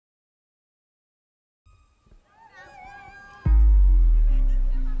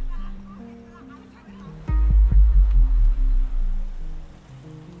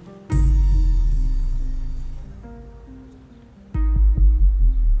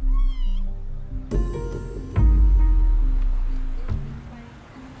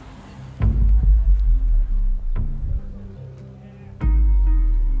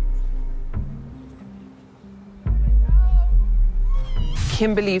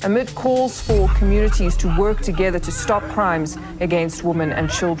Kimberley amid calls for communities to work together to stop crimes against women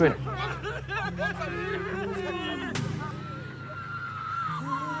and children.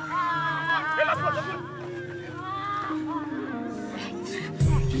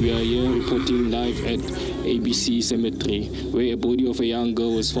 We are here reporting live at ABC Cemetery, where a body of a young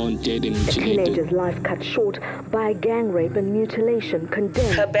girl was found dead and mutilated. A teenager's life cut short by gang rape and mutilation,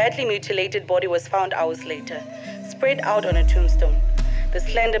 condemned. Her badly mutilated body was found hours later, spread out on a tombstone. The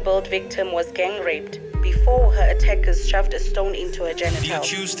slender-built victim was gang raped before her attackers shoved a stone into her genitals. The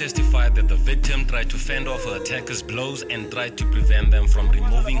accused testified that the victim tried to fend off her attackers' blows and tried to prevent them from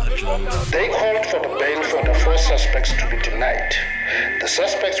removing her clothes. They called for the bail for the four suspects to be denied. The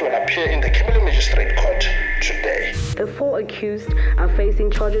suspects will appear in the Kimberley Magistrate Court today. The four accused are facing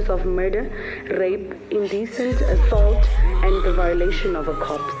charges of murder, rape, indecent assault, and the violation of a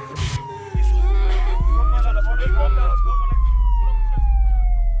corpse.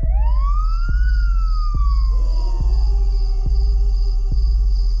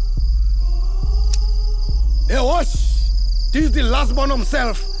 Hey, wash! This is the last one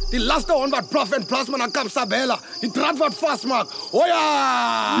himself. The last one that Prophet Plasma and Kapsabella. The Tradford fast mark.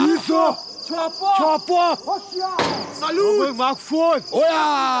 Oya! Iso! Chopper! Chopper! Salute! Mark Ford!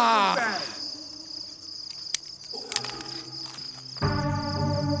 Oya!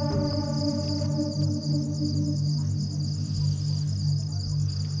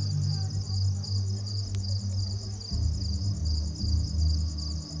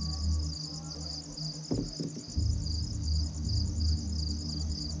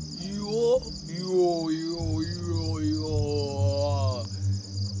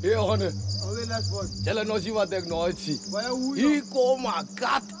 Jelle no si wat ek nooit zie. Hier kom maar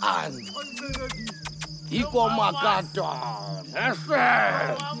kat aan. Hier kom maar kat aan.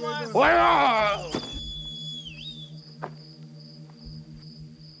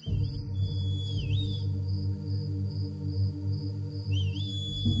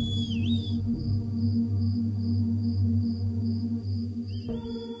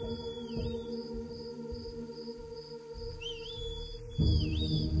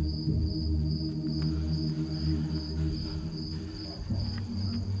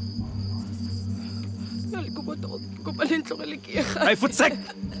 Hey, voetsek!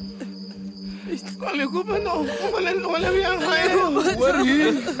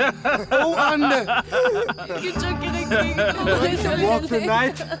 Walk the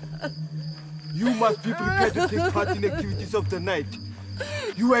night. You must be prepared to take part in activities of the night.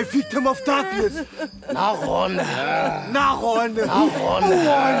 You are a victim of darkness. Nagon.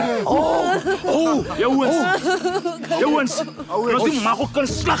 Oh, Jongens, ons die mag ook kan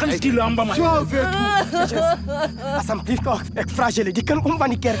slag in die lamba, man. Zo, weet u. Alsjeblieft, ik vraag jullie, die kan om van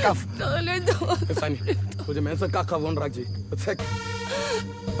die kerk af. Sani, voor de mensen kan gewoon raken.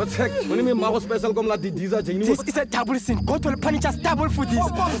 Wat zeg? Wanneer mijn maag speciaal komt, laat die diesel zijn. This is a double sin. God will punish us double for this.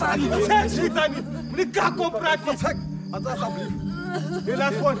 Sani, meneer Kako praat. Wat zeg? Alsjeblieft. The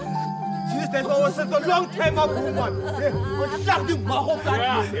last one. This was a long time ago, man. What slag die maag op dat?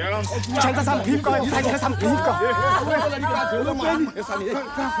 Chances aan brief gaan, chances aan brief gaan.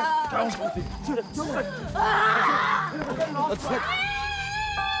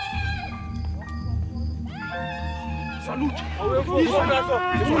 Salut!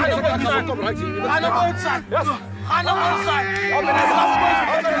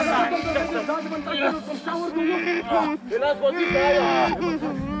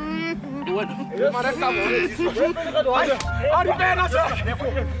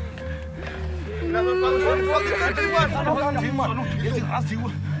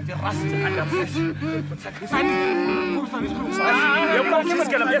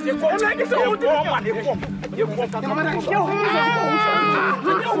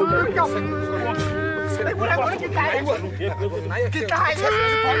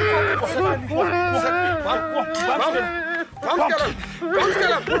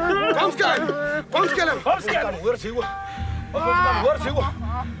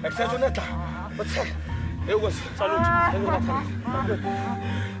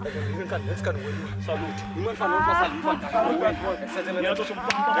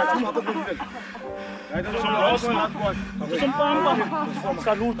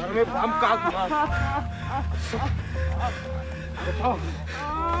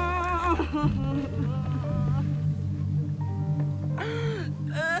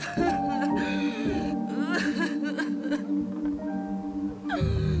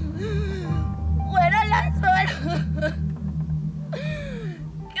 Fuera la zona.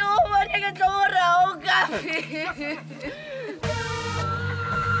 ¡Qué memoria que te borra, Okapi!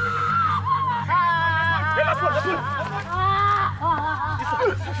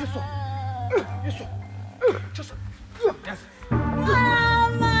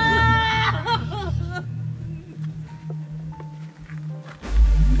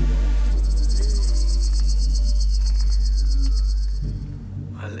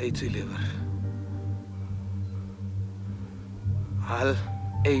 I'll eat the liver. I'll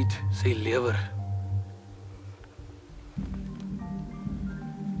eat the liver.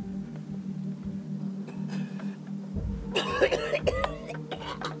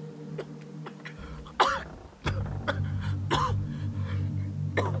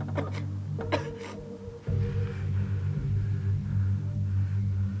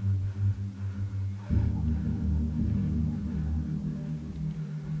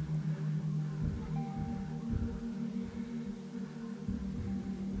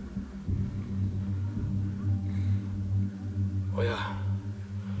 Oh yeah.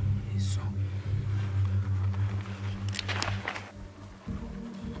 Isso.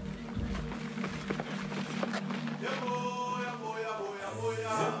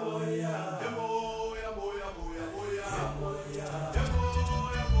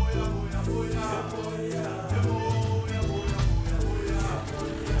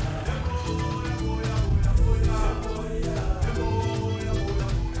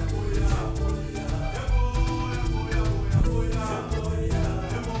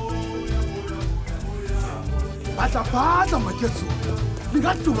 Baza majetsu.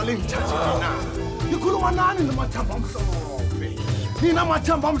 Ningaduma lengithathe mina. Ngikhuluma nani namathamba amhlophe. Nina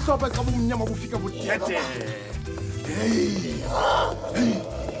amathamba amhlophe xa bumnyama bufika budede. Hey.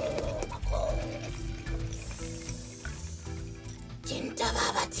 Tinta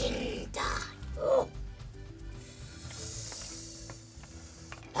baba tinta.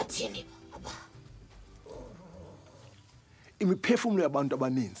 Athini baba. Imiphefumulo yabantu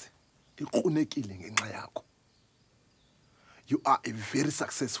abaninzi iqhunekile ngenxa yakho. You are a very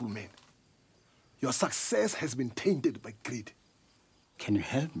successful man. Your success has been tainted by greed. Can you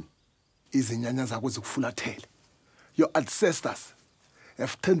help me? Izinyanya zakho zikufulathele. Your ancestors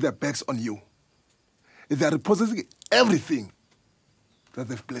have turned their backs on you. They are repossessing everything that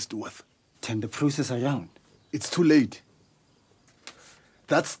they've blessed you with. Turn the process around. It's too late.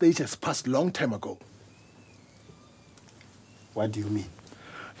 That stage has passed long time ago. What do you mean?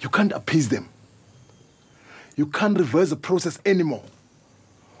 You can't appease them. You can't reverse the process anymore.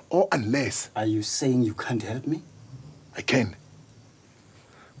 Or unless... Are you saying you can't help me? I can.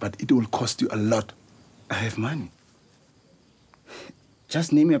 But it will cost you a lot. I have money.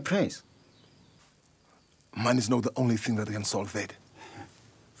 Just name your price. Money is not the only thing that can solve that.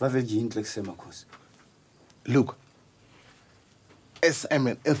 Look, as I'm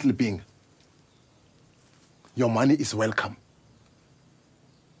an earthly being, your money is welcome.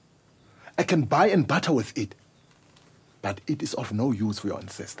 I can buy and barter with it, but it is of no use for your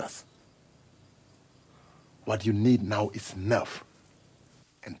ancestors. What you need now is nerve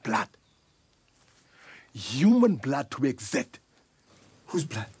and blood. Human blood, to be exact. Whose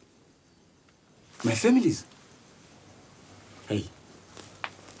blood? My family's. Hey,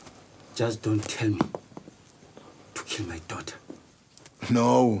 just don't tell me to kill my daughter.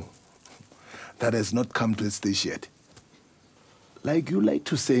 No, that has not come to the stage yet. Like you like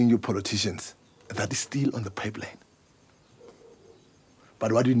to say in you politicians, that is still on the pipeline.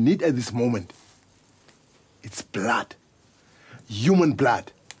 But what you need at this moment, it's blood. Human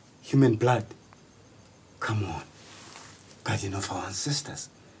blood. Human blood? Come on. Guardian of our ancestors.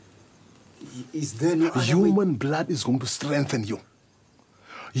 Is there no other Human blood is going to strengthen you.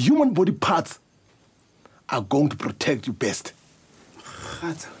 Human body parts are going to protect you best.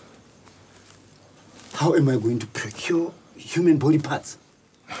 How am I going to procure human body parts?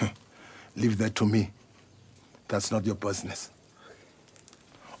 Leave that to me. That's not your business.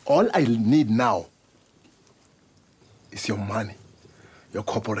 All I need now is your money, your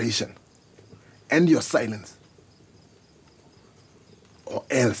cooperation, and your silence. Or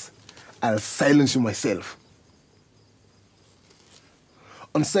else, I'll silence you myself.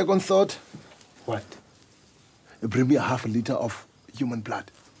 On second thought... What? Bring me a half a liter of human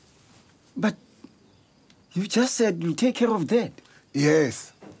blood. But you just said you'll take care of that.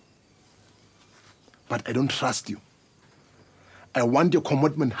 Yes. But I don't trust you. I want your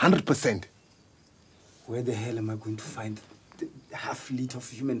commitment 100%. Where the hell am I going to find the half liter of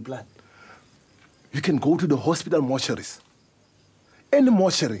human blood? You can go to the hospital mortuaries, any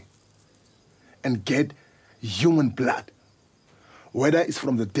mortuary, and get human blood, whether it's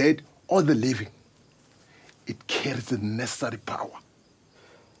from the dead or the living. It carries the necessary power.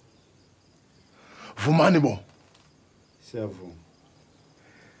 Vumanimo.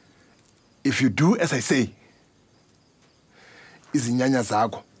 If you do as I say, izinyanya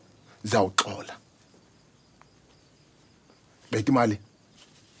zakho ziyawuxola. Beka imali.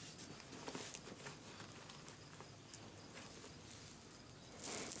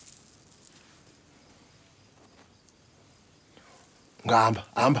 Ngihamba,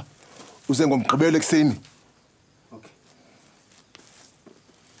 hamba. Uze ngomgqibelo ekseni. Okay.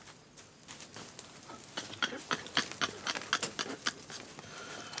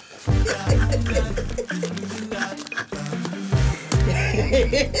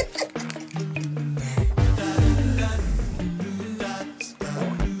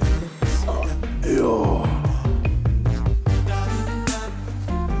 Yo.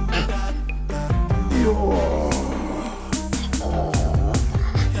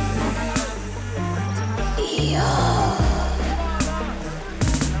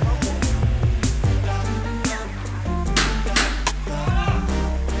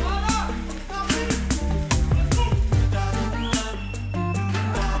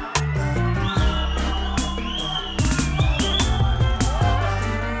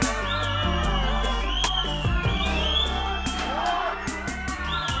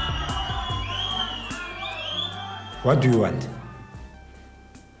 What do you want?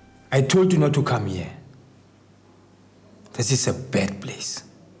 I told you not to come here. This is a bad place.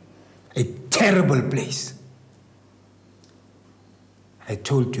 A terrible place. I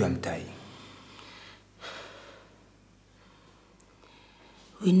told you I'm dying.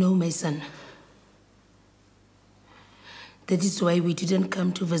 We know, my son. That is why we didn't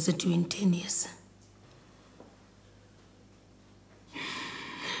come to visit you in 10 years.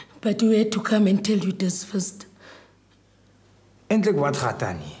 But we had to come and tell you this first. Eindelijk wat gaat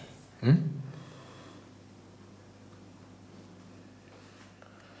dan hier?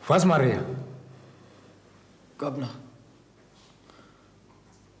 Where's Maria? Governor,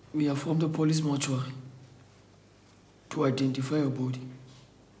 we are from the police mortuary to identify your body.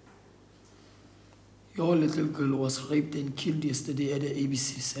 Your little girl was raped and killed yesterday at the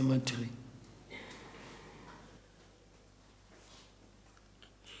ABC cemetery.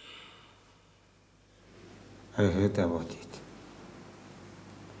 I heard about it.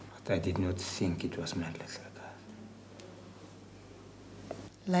 But I did not think it was my little girl.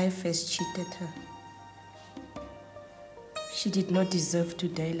 Life has cheated her. She did not deserve to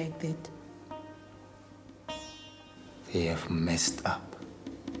die like that. They have messed up.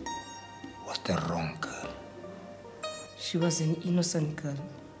 Was the wrong girl. She was an innocent girl.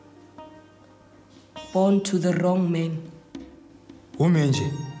 Born to the wrong man. Who made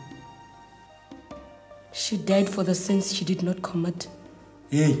you? She died for the sins she did not commit.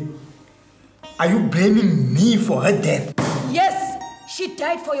 Hey, are you blaming me for her death? Yes, she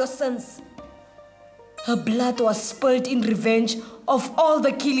died for your sins. Her blood was spilled in revenge of all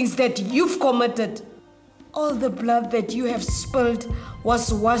the killings that you've committed. All the blood that you have spilled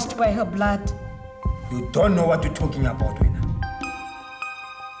was washed by her blood. You don't know what you're talking about, Wena.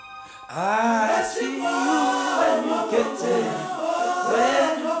 I see you when you get it.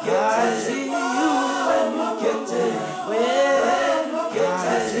 When you get it. I see you when you get it. When you get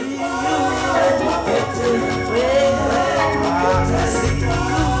it. I see you when you get it. When I see you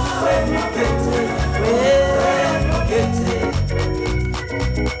when you get it. When you get it.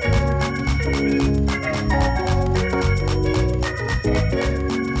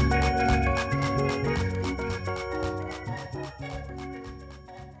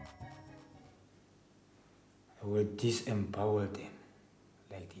 I will disempower them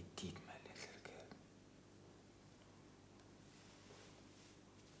like they did my little girl.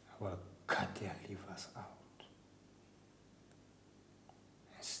 I will cut their livers out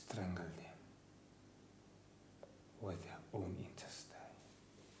and strangle them with their own intestine.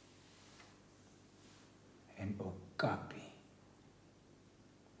 And Okapi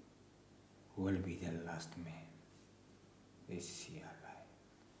will be the last man they see alive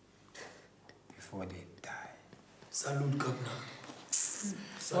before they die. Salute, Governor.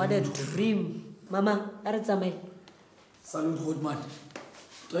 What a dream. Mama, Arzamai. Salute, Goodman.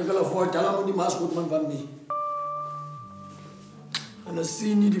 Trek hulle voor, tel hom die maas Goodman van my. En dan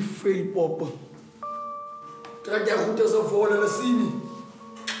sien jy die veelpoppe. Trek jy goed as 'n vol, hulle sien nie.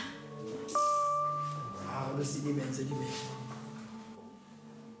 Hulle sien die mense die mee.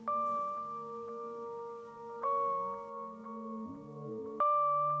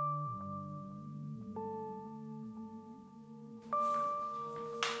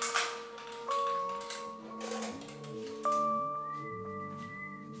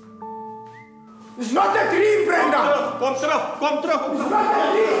 It's not a dream, Brenda! Kom terug, kom terug! It's not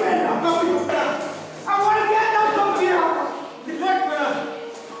a dream, Brenda! I want to get out of here! Deflect, Brenda!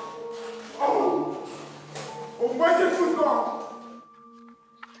 Oh! Oh, where's the food gone?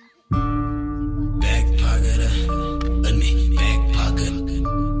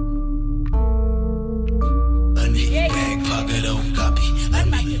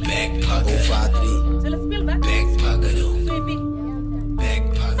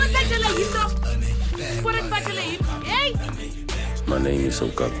 My name is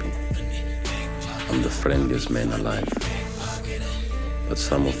Okapi. I'm the friendliest man alive. But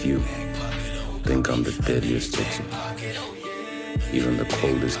some of you think I'm the deadliest Tutsi. Even the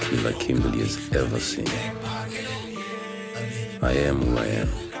coldest killer Kimberly has ever seen. I am who I am.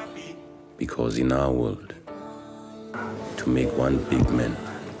 Because in our world, to make one big man,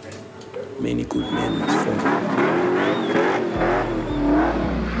 many good men must fall.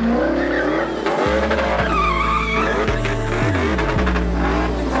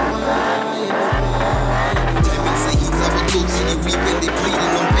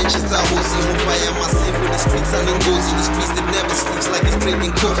 And it goes in the streets that never sleeps, like it's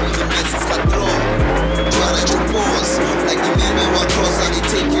drinking coffee. The message got drawn. Try to pause, like the men will cross how they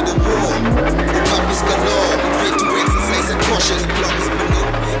take you to war. Okapi's galore, afraid to exercise and caution. The block is below.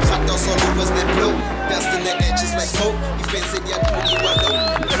 Cut down all over that blow. Dust in the edges like smoke. Defense in their 21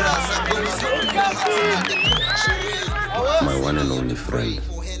 My one and only friend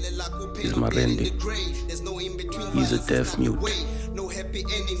is Marendi. He's a deaf mute.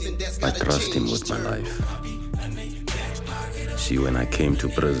 I trust him with my life. See, when I came to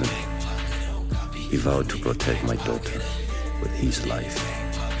prison, he vowed to protect my daughter with his life.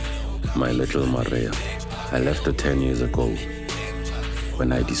 My little Maria, I left her 10 years ago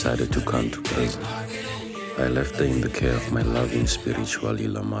when I decided to come to prison. I left her in the care of my loving spiritual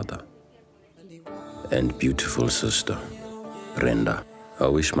healer mother and beautiful sister, Brenda. I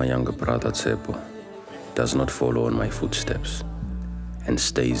wish my younger brother, Tsepo, does not follow in my footsteps and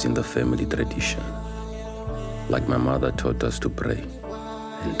stays in the family tradition. Like my mother taught us to pray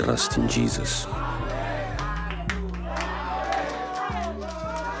and trust in Jesus.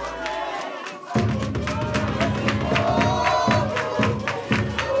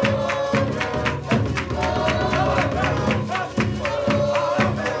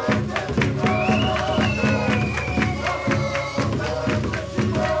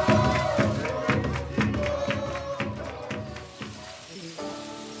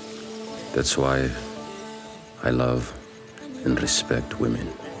 That's why I love and respect women.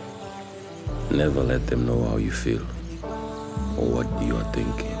 Never let them know how you feel or what you are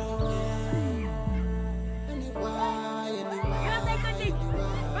thinking.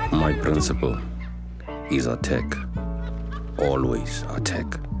 My principle is attack. Always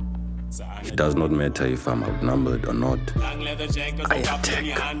attack. It does not matter if I'm outnumbered or not. I attack.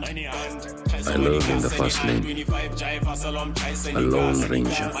 I live in the first lane. A lone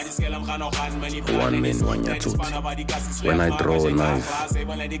ranger. One man, one yatsut. When I draw a knife,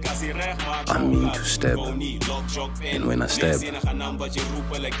 I mean to stab. And when I stab,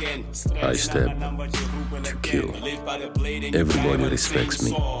 I stab to kill. Everybody respects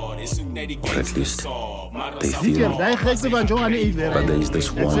me. Or at least they feel me. But there is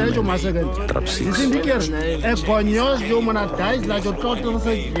this one man, Trap 6.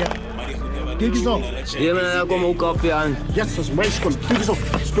 Kijk eens op. Ja, maar dan kom ook op aan. Yes, dat is mijn schuld. Kijk eens op.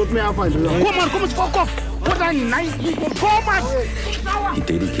 Stoot mij af aan. Kom eens, fuck off. What a nice people. Kom maar. He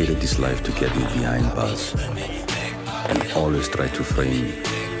dedicated his life to get me behind bars and always tried to frame me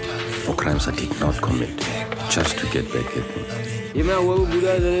for crimes I did not commit, just to get back at me. Ja, maar hoe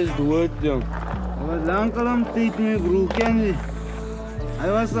Boeddha, dat is dood, jong. Hij was lang al om tijd met broer, ken je?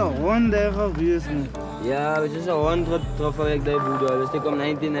 Hij was een hond daar geweest, man. Ja, het is een hond getroffen ik die Boeddha. Dus ik kom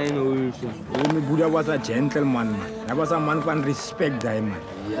 99 holes. Boeddha was a gentleman, man. Hij was een man van respect, die man.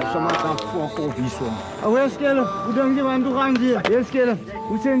 Ja. Dat is een man van fuck off, die man. Oh, hoe is het? Hoe denk je aan toe gaan hier?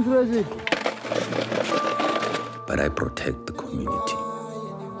 Hoe zijn ze? But I protect the community.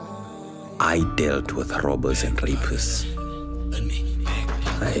 I dealt with robbers and rapists.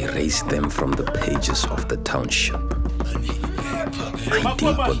 I erased them from the pages of the township. I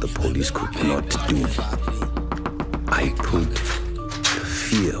did what the police could not do. I put the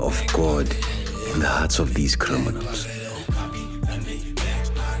fear of God in the hearts of these criminals.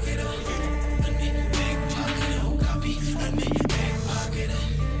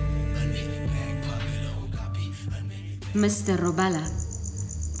 Mr. Robala,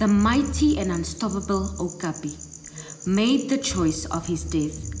 the mighty and unstoppable Okapi, made the choice of his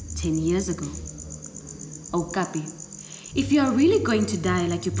death 10 years ago. Okapi, if you are really going to die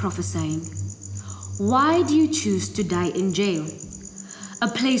like you're prophesying, why do you choose to die in jail? A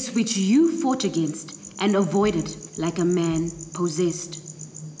place which you fought against and avoided like a man possessed.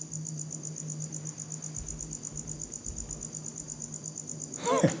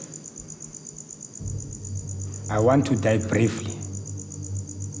 I want to die bravely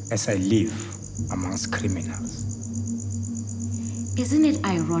as I live amongst criminals. Isn't it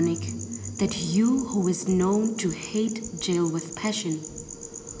ironic that you, who is known to hate jail with passion,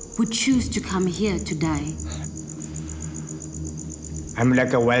 who choose to come here to die. I'm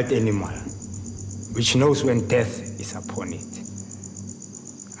like a wild animal, which knows when death is upon it.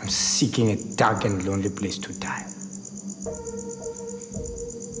 I'm seeking a dark and lonely place to die.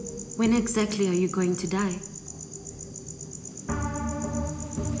 When exactly are you going to die?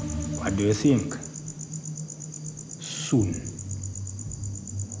 What do you think? Soon.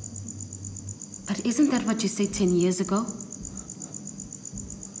 But isn't that what you said 10 years ago?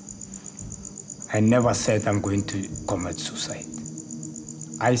 I never said I'm going to commit suicide.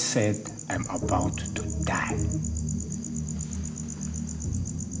 I said I'm about to die.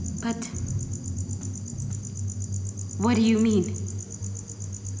 But what do you mean?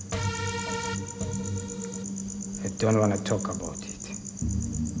 I don't want to talk about it.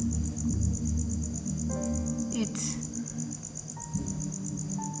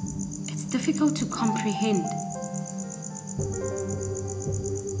 It's difficult to comprehend.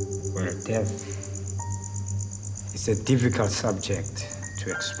 Well, death is a difficult subject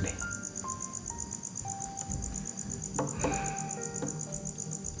to explain.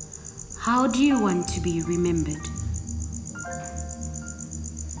 How do you want to be remembered?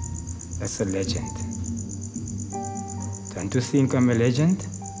 That's a legend. Don't you think I'm a legend?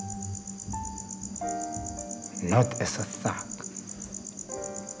 Not as a thug.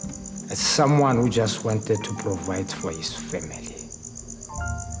 As someone who just wanted to provide for his family.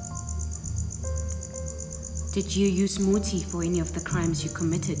 Did you use Muti for any of the crimes you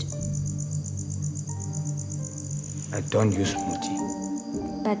committed? I don't use Muti.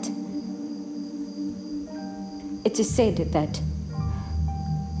 But it is said that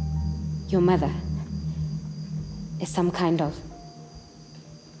your mother is some kind of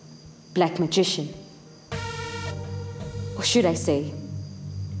black magician. Or should I say,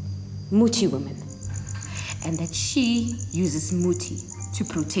 Muti woman. And that she uses Muti to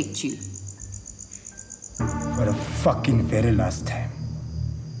protect you. For the fucking very last time,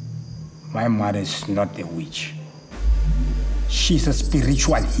 my mother is not a witch. She's a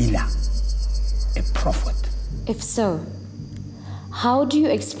spiritual healer, a prophet. If so, how do you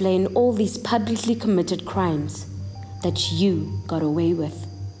explain all these publicly committed crimes that you got away with?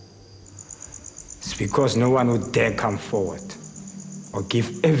 It's because no one would dare come forward or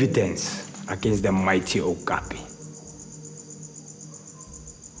give evidence against the mighty Okapi.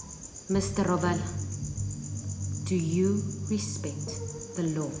 Mr. Robala, do you respect the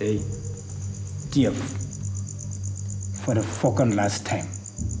law? Hey, dear, for the fucking last time,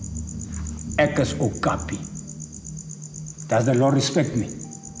 Ekas Okapi, does the law respect me?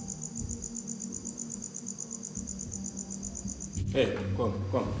 Hey,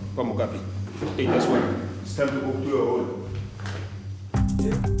 come, Okapi. Take this one. It's time to go to your hole.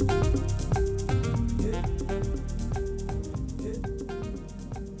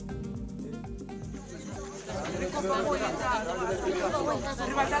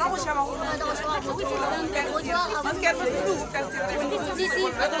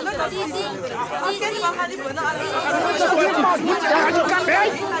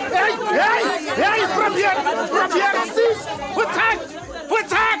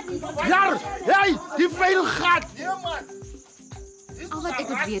 Al wat ek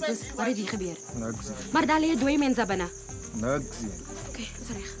moet weet is, wat het hier gebeur? Maar daar lê 2 mense binne. Niks. Okay, dis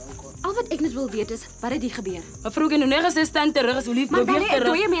reg. Al wat ek net wil weet is, wat het hier gebeur? Mevrou, jy nou net gesê staan terug, asseblief Maar daar beweeg lê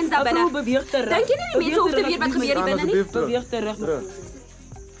 2 mense daar binne. Mevrou, beweeg terug. Dink jy nie die mense hoef te weet wat gebeur hier binne nie? Beweeg terug.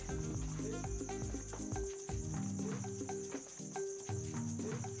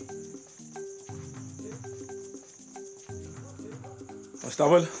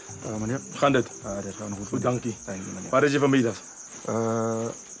 Stabel? Meneer. Gaan dit? Dit gaat goed. Goed, dankie. Dank je, meneer. Waar is je vanmiddag?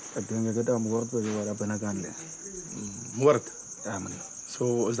 Ik denk dat het een moord was waar ik binnen kan liggen. Moord? Ja, meneer.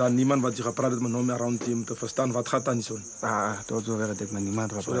 Zo, is daar niemand wat je gepraat heeft met me around team te verstaan wat gaat dan niet zo? Tot zover heb ik met niemand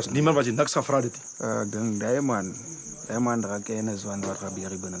gepraat. Zo, dat is niemand wat je niks gevraagd heeft? Ik denk dat man daar kennis van wat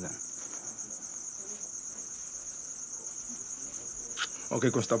gebeurt binnen kan. Oké,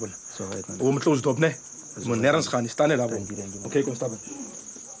 constabel. Zo weet men. We moeten close het op, nee? We moeten nergens gaan, die staan er daar. Oké, constabel.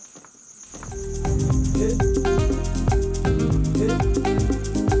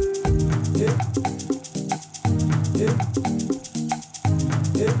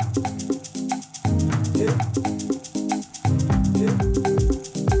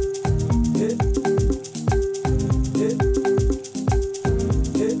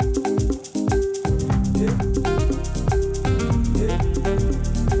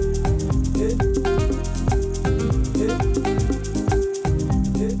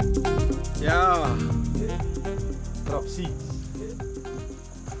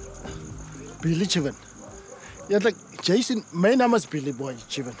 Billy Chivin. Eerlijk, Jason, my name is Billy Boy,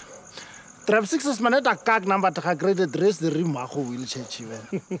 Chiven. Trap 6 is my kak number to grade address the Rimaho wheelchair,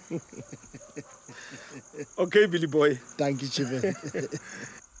 Chiven. Okay, Billy Boy. Thank you, Chiven.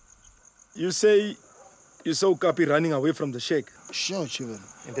 You say you saw Okapi running away from the shack. Sure, Chiven.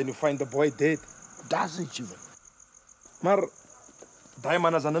 And then you find the boy dead. That's it, Chiven. Maar die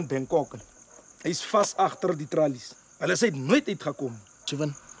man is in Bangkok. Hy is vast achter die tralies. Hulle is nooit uitgekom.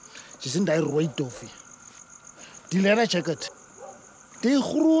 Chiven, jy sien die rooi toffie. Die lekker jacket. Die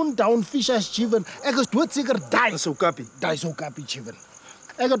groen down fishers, Chiven. Ek is doodseker die. Dis Okapi. Die is Okapi, Chiven.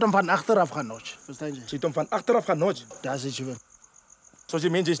 Ek het hom van agteraf gaan notch. Verstaan jy? Jy het hom van agteraf gaan notch? Dis dit, Chiven. Soos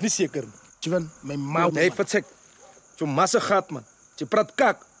jy mens, jy is nie seker nie. Chiven, my ma. Jy vertsek. Jy masse gat, man. Jy praat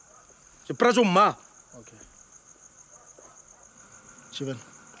kak. Jy praat so ma. Okay. Chiven,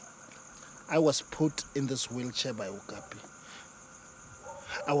 I was put in this wheelchair by Okapi.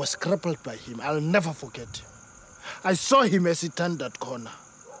 I was crippled by him. I'll never forget him. I saw him as he turned that corner.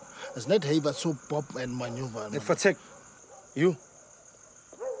 It's not he but so pop and maneuver. Hey, Fatek, you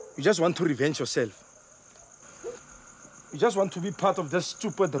just want to revenge yourself. You just want to be part of this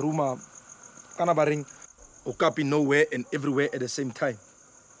stupid rumor. Kanabaring Okapi nowhere and everywhere at the same time.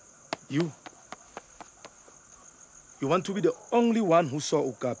 You want to be the only one who saw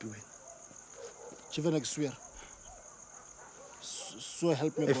Okapi. Chiven, I swear. So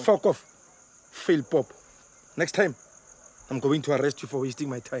help me. Hey, fuck off. Fail pop. Next time, I'm going to arrest you for wasting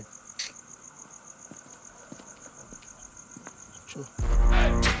my time. Sure.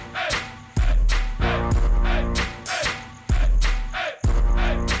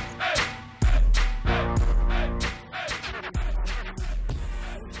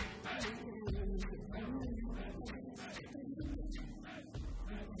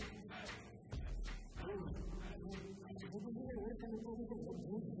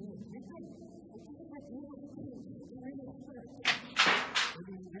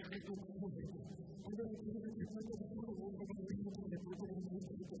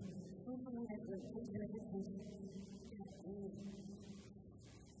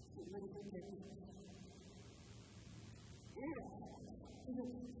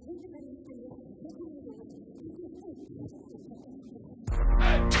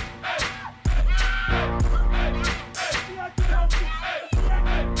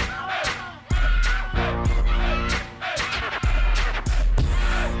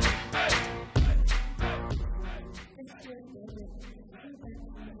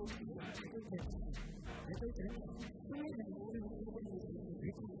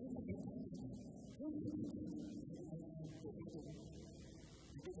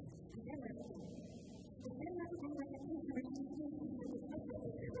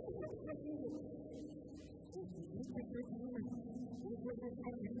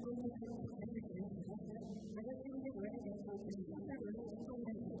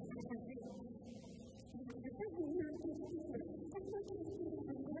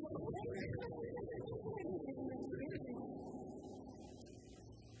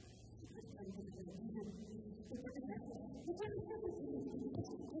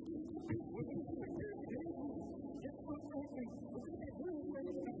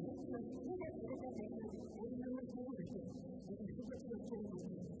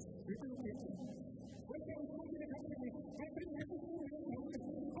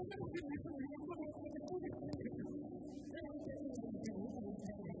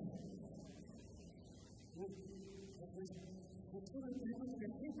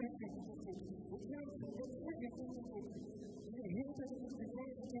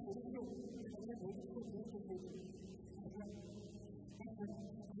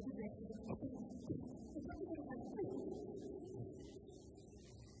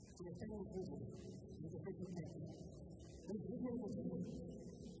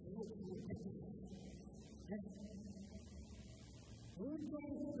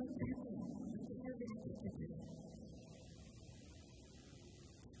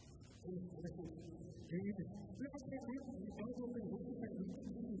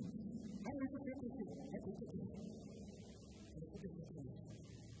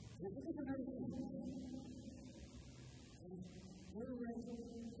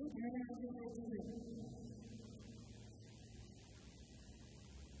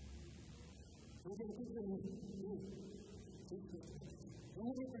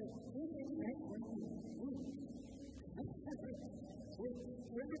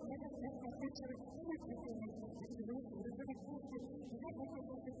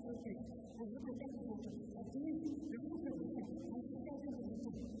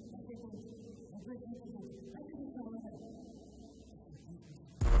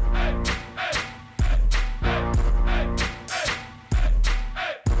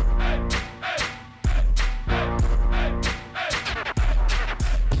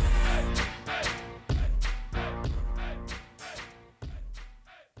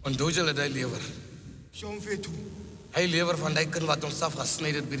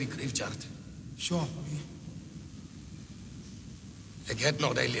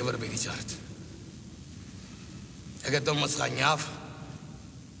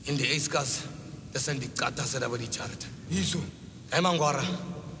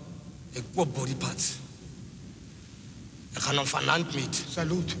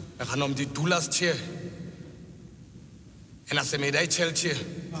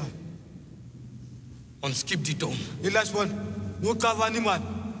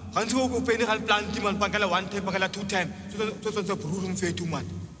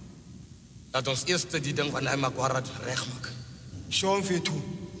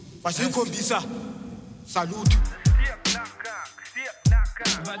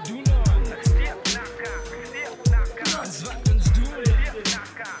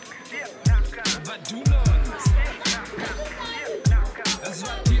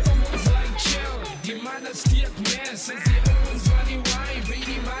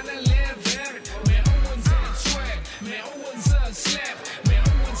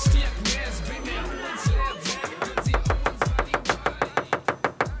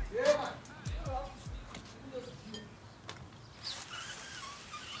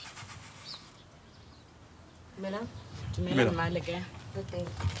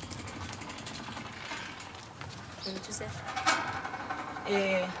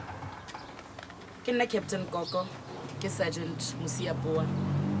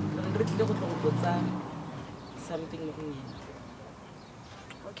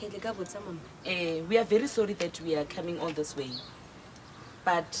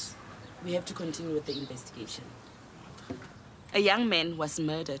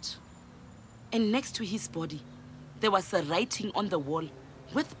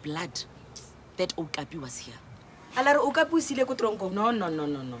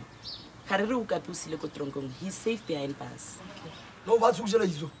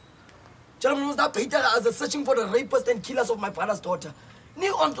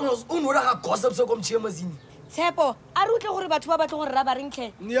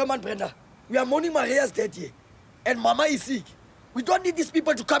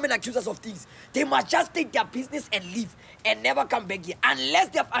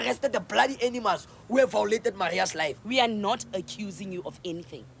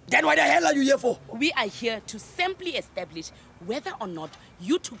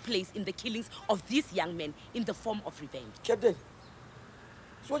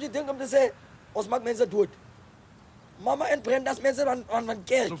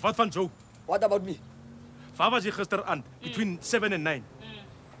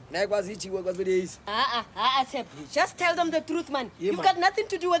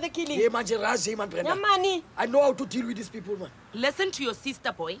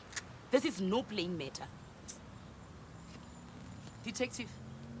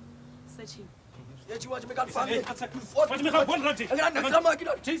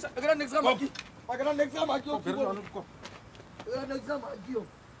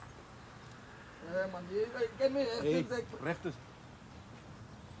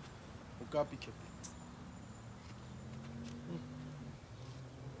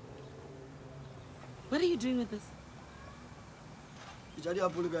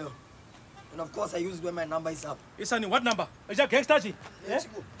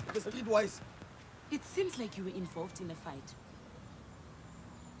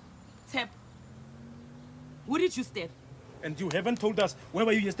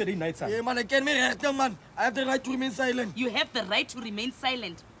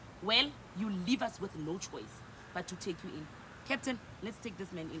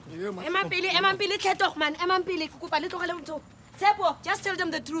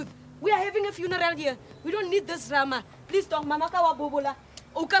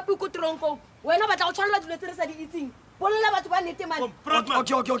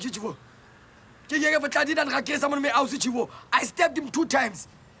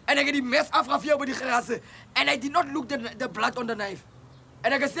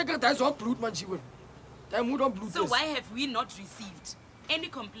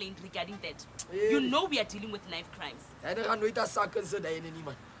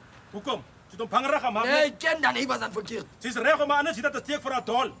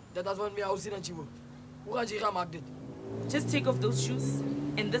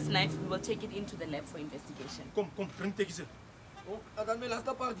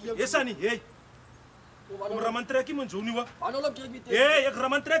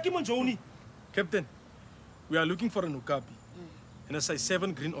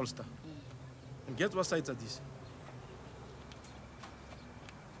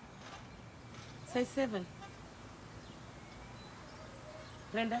 Size 7.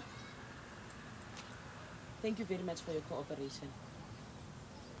 Brenda, thank you very much for your cooperation.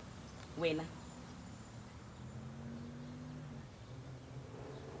 Wena.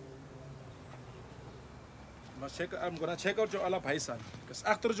 I'm gonna check out your Alap son, because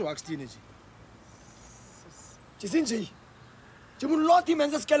after you asked energy. Chisinji, you will lot him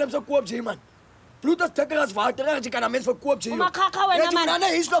and the scallops of Coop J man. Plutus taken us for the Canamans for Coop J. Makaka wena man.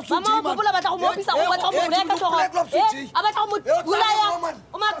 Mama popula batla go mo pisa o batla go reka tsogo. A batla go mo bulaya.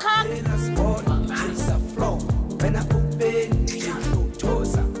 O makaka. Chase a flow. When I open,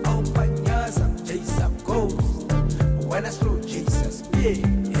 Tosa, Opanyaza, chase up goes. When I slow Jesus,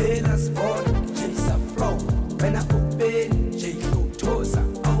 yeah, in a sport, chase a flow. When I open, Tosa,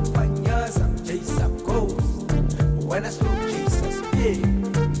 Opanyaza, chase up goes. When I slow Jesus, yeah.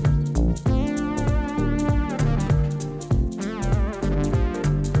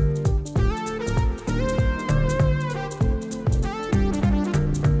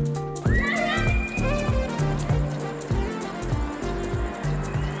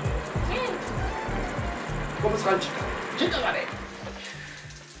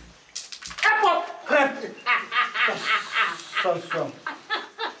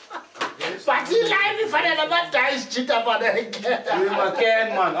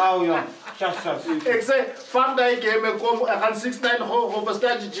 Man, oh yeah. Ik zei, van dat ik me kom, ik ga 6-9 hoog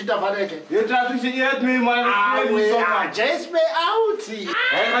bestaan, je cheetah van ik. Je draagt dus je eet mee, man. Just me out.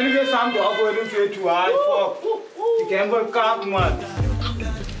 Hij gaat niet weer samen op, we doen je toe hard voor. Je kan wel kaap, man.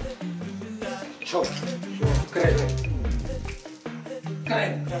 Zo, krijg.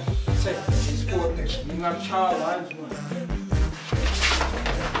 Krijg. Zeg, sport niks. Nu gaat Charles, man.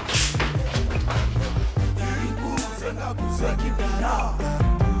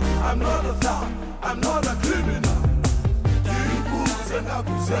 I'm not a thug, I'm not a criminal.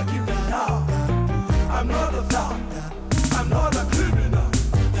 I'm not a thug, I'm not a criminal.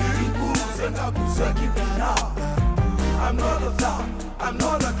 I'm not a thug, I'm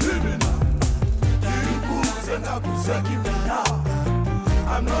not a criminal.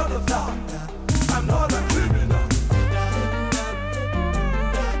 I'm not a thug, I'm not a criminal.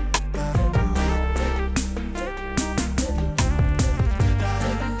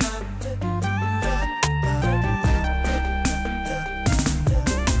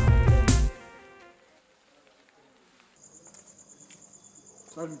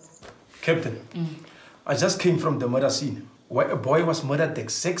 Captain, I just came from the murder scene where a boy was murdered the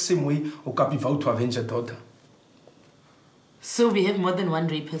exact same way Okapi vowed to avenge her daughter. So we have more than one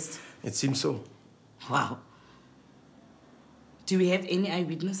rapist? It seems so. Wow. Do we have any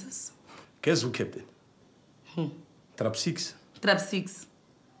eyewitnesses? Guess who, Captain? Who? Trap 6. Trap 6.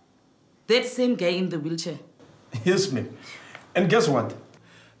 That same guy in the wheelchair? Yes, ma'am. And guess what?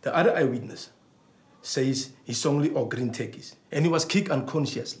 The other eyewitness says he saw only all green turkeys and he was kicked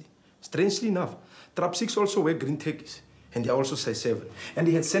unconsciously. Strangely enough, Trap 6 also wear green turkeys and they are also size 7. And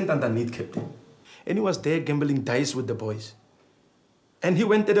he had sent underneath, Captain. And he was there gambling dice with the boys. And he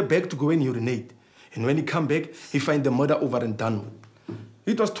went at the back to go and urinate. And when he come back, he find the murder over and done with.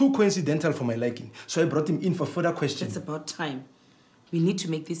 It was too coincidental for my liking, so I brought him in for further questioning. It's about time. We need to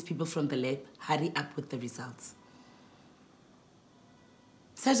make these people from the lab hurry up with the results.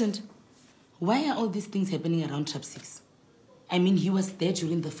 Sergeant, why are all these things happening around Trap 6? I mean, he was there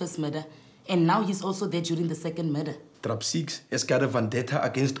during the first murder, and now he's also there during the second murder. Trap 6 has got a vendetta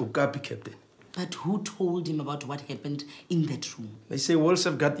against Okapi, Captain. But who told him about what happened in that room? They say walls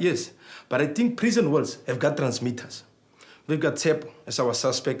have got ears, but I think prison walls have got transmitters. We've got Tsepo as our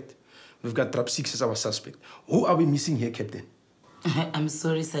suspect. We've got Trap 6 as our suspect. Who are we missing here, Captain? I'm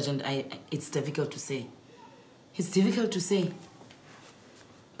sorry, Sergeant. It's difficult to say. It's difficult to say.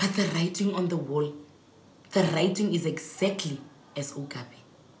 But the writing on the wall, the writing is exactly as Okapi.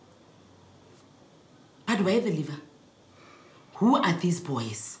 But where the liver? Who are these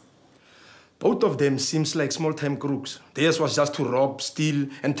boys? Both of them seems like small-time crooks. Theirs was just to rob, steal,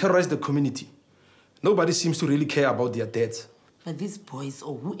 and terrorize the community. Nobody seems to really care about their deaths. But these boys,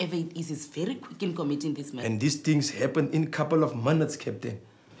 or whoever it is very quick in committing this murder. And these things happen in a couple of minutes, Captain.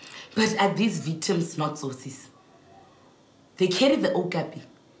 But are these victims not sources? They carry the Okapi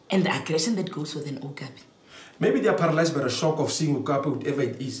and the aggression that goes with an Okapi. Maybe they are paralyzed by the shock of seeing Okapi, whatever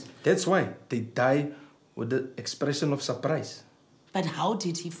it is. That's why they die with the expression of surprise. But how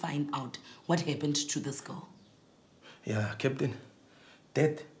did he find out what happened to this girl? Yeah, Captain,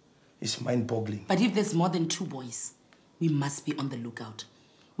 that is mind-boggling. But if there's more than 2 boys, we must be on the lookout.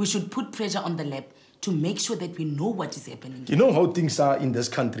 We should put pressure on the lab to make sure that we know what is happening. You know how things are in this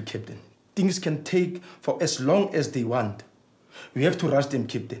country, Captain. Things can take for as long as they want. We have to rush them,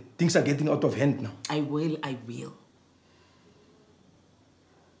 Captain. Things are getting out of hand now. I will.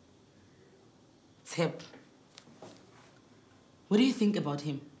 Tep, what do you think about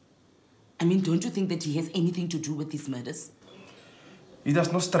him? I mean, don't you think that he has anything to do with these murders? It does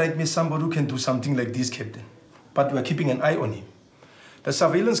not strike me as somebody who can do something like this, Captain. But we are keeping an eye on him. The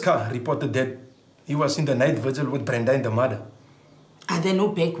surveillance car reported that he was in the night vigil with Brenda and the mother. Are there no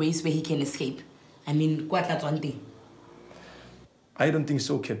back ways where he can escape? I mean, what that's one thing. I don't think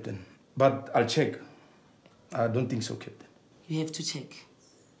so, Captain. But I'll check. I don't think so, Captain. You have to check.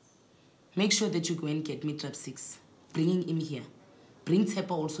 Make sure that you go and get me Trap 6. Bringing him here. Bring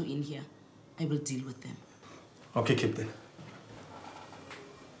Tepper also in here. I will deal with them. Okay, Captain.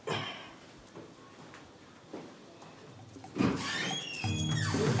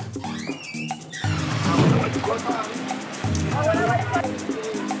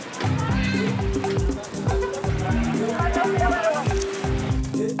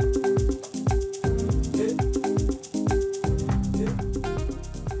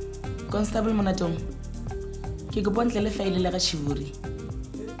 Constable Monatong, ke go bontle le faile le ga Chivuri.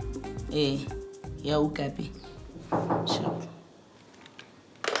 Ya Okapi. Sure.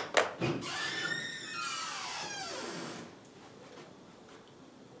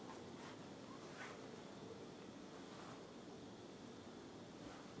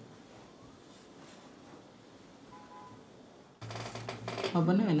 Wa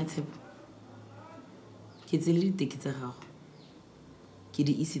bona wena Tshepo. Ke tsele diteki tsa gago. Ke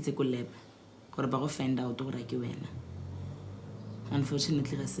di isitse ko lab gore ba go find out gore ke wena.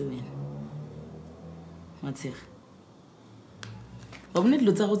 Unfortunately ga se wena. Matshega. Wa bona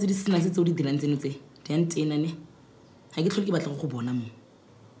dilo tsa go tse di sena tse o di dirang tseno tse. Di antena ne. Ha ke tlhole ke batla go bona mo.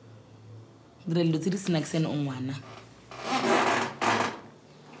 Dire dilo tse di sena ke sene o ngwana.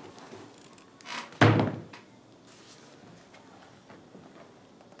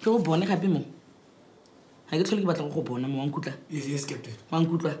 Ke go bone gape mo. Ha ke tlhole ke batla go bona mo wa nkutla. Yes, Captain. Wa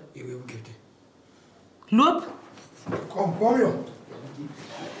nkutla. Ewe, Captain. Loop. Kom joh.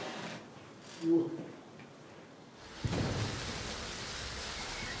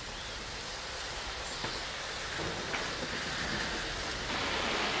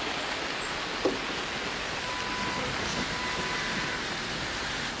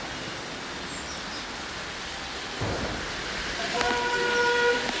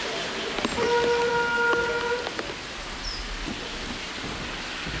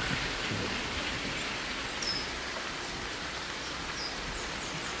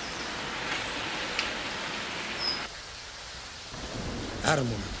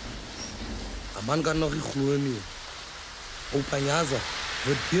 Armon. A man kan nog glo nie. Opanyaza,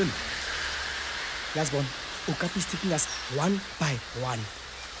 wat doen? Last one. Okapi is taking us one by one.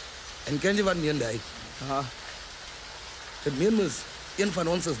 En ken jy wat meen hy? Het meen mos een van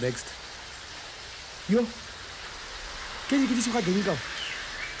ons is next. Yo. Ken jy dit so gaan dink?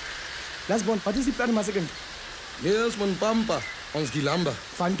 Last one, wat is die plan maar second? Nee, ons mon pampa, ons gilamba.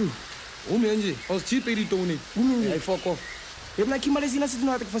 Van toe. Hoe meen jy? Ons cheap hierdie Tony. Hoe meen jy? Hy fuck off. Je hebt naar Kimalezina zitten,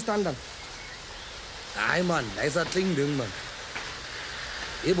 had ik verstaan dan. Ai man, hij is dat kling ding man.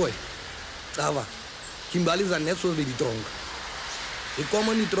 Hey boy, Tava, Kimbali is net zoals bij die tronk. Ik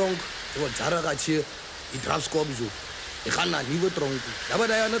kom in die tronk, ik word jaren gaat je, ik draf skop zo. Ik ga naar een nieuwe tronk toe. Ja, maar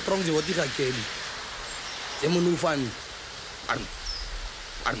daar aan de tronk, je wordt die gaat kennen. Je moet nu van,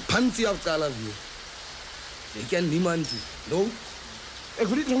 aan pantie af te halen. Je kent niemand, no? Ik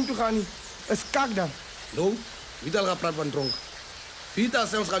wil die tronk toe gaan niet. Het is kak dan. No? Wie al gepraat van tronk? Peter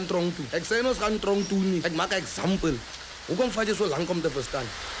zelfs gaan tronk toe. Ik zei ons gaan tronk toe niet. Ik maak een example. Hoe kom je zo lang om te verstaan?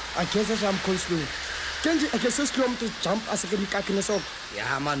 I guess I'm cold slow. Ken je, ik is zo slow om te jump als ik in die kak in de sok.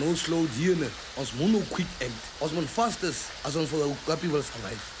 Ja, maar no slow diene. Ons moet no quick act. Ons moet fast is als ons voor Okapi wil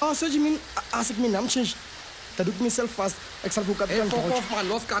survive. Oh, so you mean als ik mijn naam change, dan doe ik mezelf vast. Ik zal voor Okapi gaan fuck off man,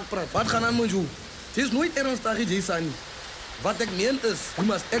 los kakpraat. Wat gaan aan met jou? Het is nooit ernstig, Jason. Wat ik meen is, we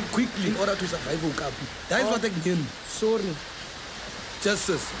must act quickly in order to survive Okapi. Dat is wat ik meen. Sorry.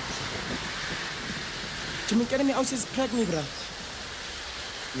 Justice. Je moet kijken, mijn oudste is pregnant, bro.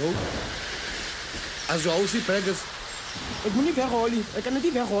 No. Als je oudste pregnant is... Ik moet niet wegrollen. Ik kan het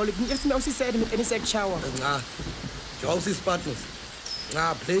niet wegrollen. Ik moet eerst mijn oudste zijde met een sex shower. Nah. Je oudste is partners.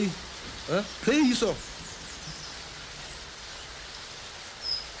 Nah, play. Huh? Play hier zo.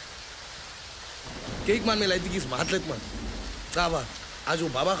 Kijk man, mijn leiding is maatelijk man. Tava, als je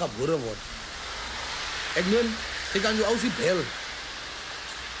baba geboren wordt. Ik meen, je kan je oudste bellen.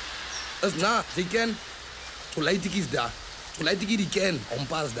 Is na, je kan, zo leiding is daar. Zo leiding die kan,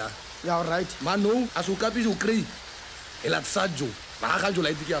 onpas daar. Ja, right. Maar no, als je Okapi zo krijgt, je laat zat jo. Maar hij gaat je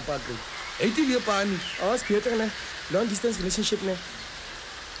leiding aanpakken. 80 weer pani. Oh, is beter, ne? Long distance relationship, ne?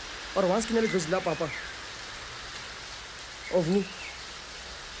 Or once can I go to papa? Of who?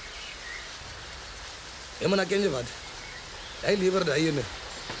 Emana ken je wat? Hij liever daar hier, ne?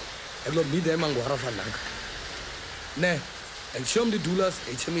 Ik loop niet helemaal aan vandaag. Nee, ik show hem de doelers,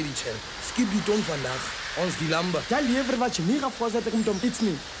 ik show me die chair. Skip die tong vandaag, ons die lamba. Ja, liever wat je niet gaat voorzetten, komt om iets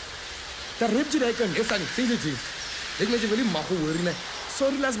niet. Daar heb je rekenen. Ik sta niet, zie je het? Ik met je wil niet mag horen, ne?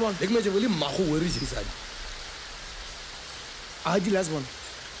 Sorry, Lesbon. Ik met je wil niet mag horen, zie je. Ah, die Lesbon.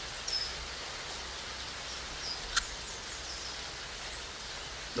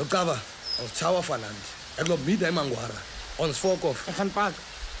 Lokava, ons chawa vanand. Ik loop niet helemaal aan ons voorkof. We gaan pak.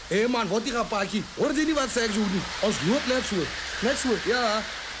 Hé man, wat die gaat pakken? Hoor je niet wat zeg je niet? Ons loopt net zo. Net zo? Ja.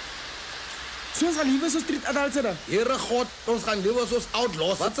 Soms gaan liever zo street adults dan? Heere God, ons gaan liever zoals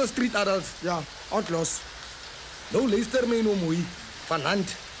outlaws. Wat zijn street adults? Ja, outlaws. Nou, luister mij nou mooi. Van hand.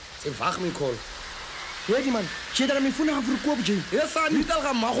 Ze wacht me call. Weet je man, je daar mijn phone gaan verkopen, Jay. Ja, sa niet al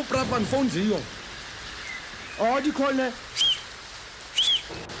gaan mag op praten van phone, zie jong. Oh, die call, ne?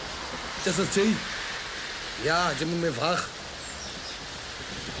 Dat is Jay. Ja, je moet me wachten.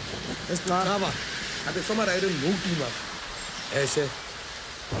 Is klaar. Ja, maar. Heb ik zomaar rijden nood iemand. Hé, ze.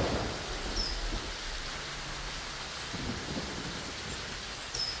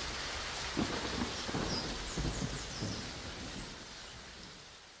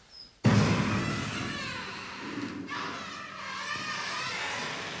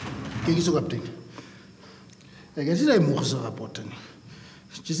 Kijk eens op ding. Ik zie dat je mocht ze rapporten.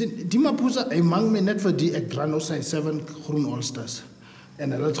 Je ziet, die mapuza, hij maakt me net voor die ekran of zijn 7 groen All-Stars.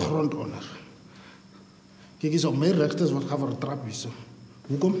 En hij laat grond onder. Kijk eens op mijn rechters wat gaan voor een trap is.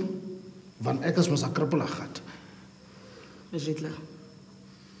 Hoekom? Want ik als mijn zakkerpela gaat. Zitla.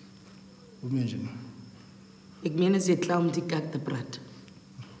 Hoe meen je nou? Ik meen Zitla om die kak te praten.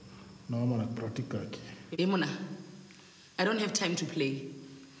 Nou, maar ik praat die kak. Hey, Mona, I don't have time to play.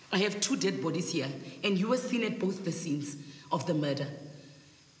 I have 2 dead bodies here, and you were seen at both the scenes of the murder.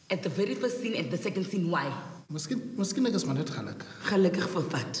 At the very first scene and the second scene, why? Misschien is maar net gelukkig. Gelukkig voor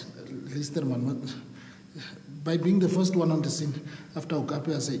wat? Luister man, by being the first one on the scene, after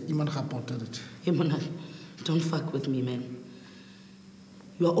Okapi, I say, iemand reported it. Hey, Mona, don't fuck with me, man.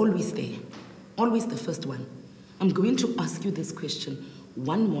 You are always there. Always the first one. I'm going to ask you this question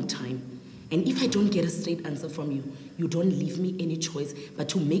one more time. And if I don't get a straight answer from you, you don't leave me any choice but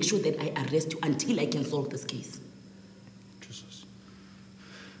to make sure that I arrest you until I can solve this case. Jesus.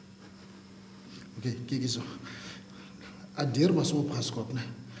 Okay, kijk eens zo. Adeer was opgeschopt, ne?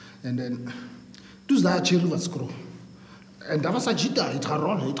 En dan... Dus daar chill was skro. En dat was een cheetah. Het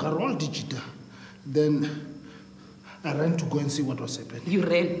gerold die cheetah. Then... I ran to go and see what was happening. You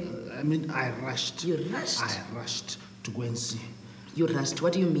ran? I mean, I rushed. You rushed? I rushed to go and see. You rushed?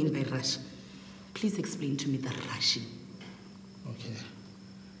 What do you mean by rush? Please explain to me the rushing. Okay.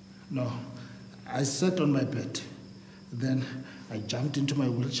 No. I sat on my bed. Then I jumped into my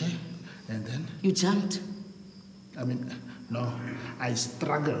wheelchair. And then... You jumped? I mean, no. I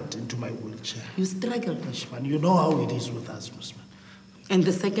struggled into my wheelchair. You struggled? Mushman, you know how it is with us, Mushman. And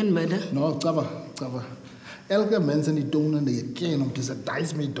the second murder? No, cover. Elke mens in die tonen die je kent, om te zeggen, dat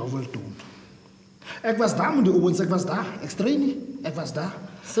is mijn doveltoon. Ik was daar, meneer Owens, ik was daar. Ik streel niet, ik was daar.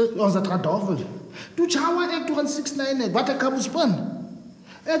 Ons dat gaat dovel. Toen chawa ik toch een 6-9, wat ik heb gespan.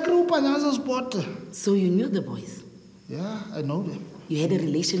 Ik roep aan zijn spotten. So you knew the boys? Yeah, I know them. You had a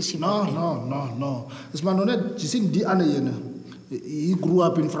relationship with them? No. It's maar nog net, je ziet die andere ene. He grew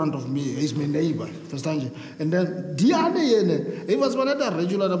up in front of me. He's my neighbor, verstaan je? En dan, die andere ene, hij was maar net een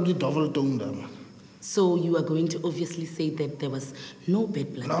regular op die doveltoon daar, man. So you are going to obviously say that there was no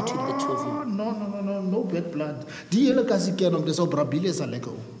bad blood between the two of you? No bad blood. Die hele kasi ken om deze brabile is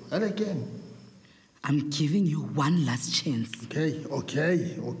lekker. Hele ken. I'm giving you one last chance.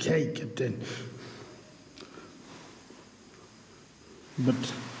 Okay, Captain.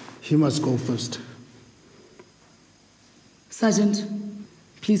 But he must go first. Sergeant,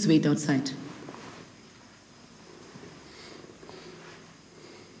 please wait outside.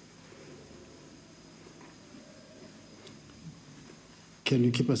 Can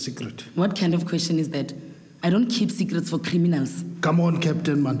you keep a secret? What kind of question is that? I don't keep secrets for criminals. Come on,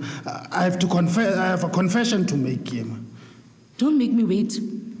 Captain, man. I have to confess. I have a confession to make here, man. Don't make me wait.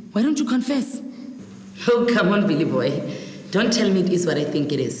 Why don't you confess? Oh, come on, Billy boy. Don't tell me it is what I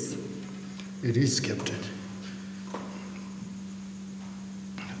think it is. It is, Captain.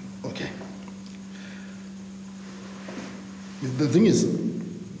 Okay. The thing is,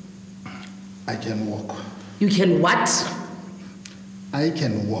 I can walk. You can what? I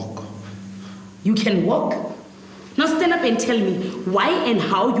can walk. You can walk? Now stand up and tell me why and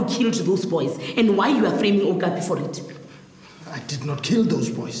how you killed those boys and why you are framing Okapi for it. I did not kill those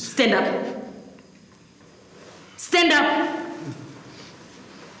boys. Stand up. Stand up.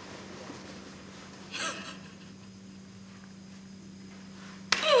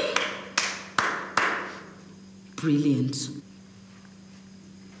 Brilliant.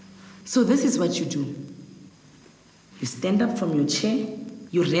 So this is what you do. You stand up from your chair,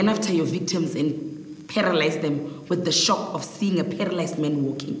 you ran after your victims and paralyze them with the shock of seeing a paralyzed man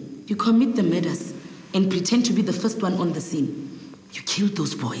walking. You commit the murders and pretend to be the first one on the scene. You killed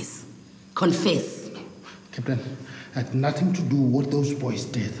those boys. Confess. Captain, I had nothing to do with those boys'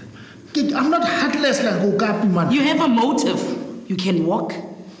 death. I'm not heartless like Okapi, man. You have a motive. You can walk.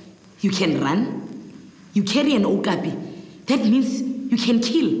 You can run. You carry an Okapi. That means you can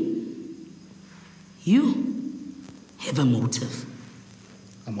kill. You have a motive.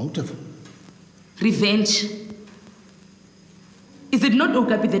 A motive? Revenge. Is it not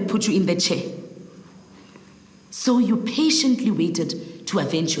Okapi that put you in that chair? So you patiently waited to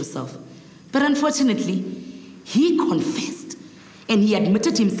avenge yourself. But unfortunately, he confessed and he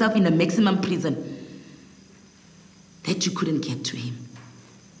admitted himself in a maximum prison that you couldn't get to him.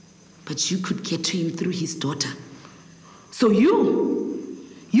 But you could get to him through his daughter. So you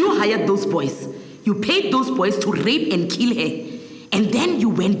hired those boys. You paid those boys to rape and kill her. And then you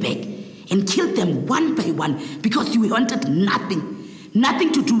went back and killed them one by one because you wanted nothing.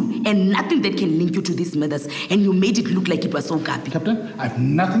 Nothing to do and nothing that can link you to these murders. And you made it look like it was Okapi. Captain, I have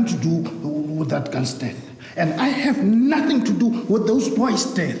nothing to do with that gun's death. And I have nothing to do with those boys'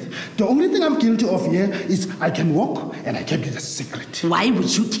 death. The only thing I'm guilty of here is I can walk and I kept it a secret. Why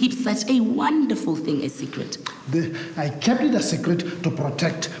would you keep such a wonderful thing a secret? I kept it a secret to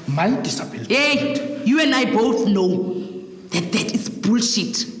protect my disability. Hey, you and I both know that is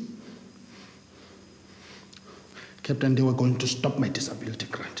bullshit. Captain, they were going to stop my disability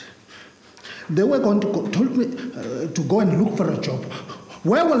grant. They were going to told me to go and look for a job.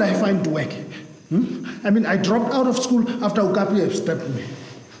 Where will I find work? I mean, I dropped out of school after Okapi have stabbed me.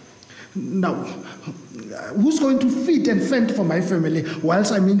 Now, who's going to feed and fend for my family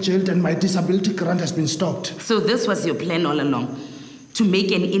whilst I'm in jail and my disability grant has been stopped? So this was your plan all along? To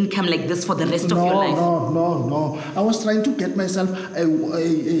make an income like this for the rest of your life? No. I was trying to get myself a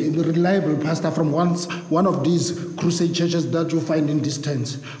reliable pastor from one of these crusade churches that you find in these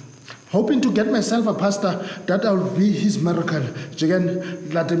tents. Hoping to get myself a pastor that will be his miracle. Again,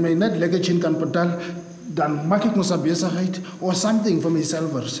 that I may not legachin can patal than makik no sabiesa height or something for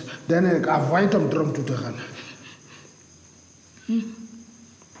myself. Then I avoid them drum to the run.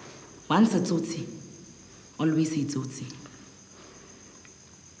 Once a tsotsi, always a tsotsi.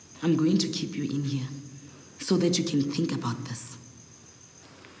 I'm going to keep you in here so that you can think about this.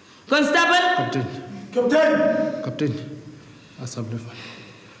 Constable! Captain! Asablef.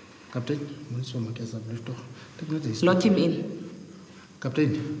 Captain, lock him in.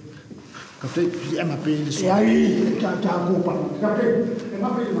 Captain, I'm a pain.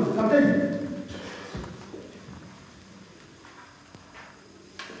 Captain.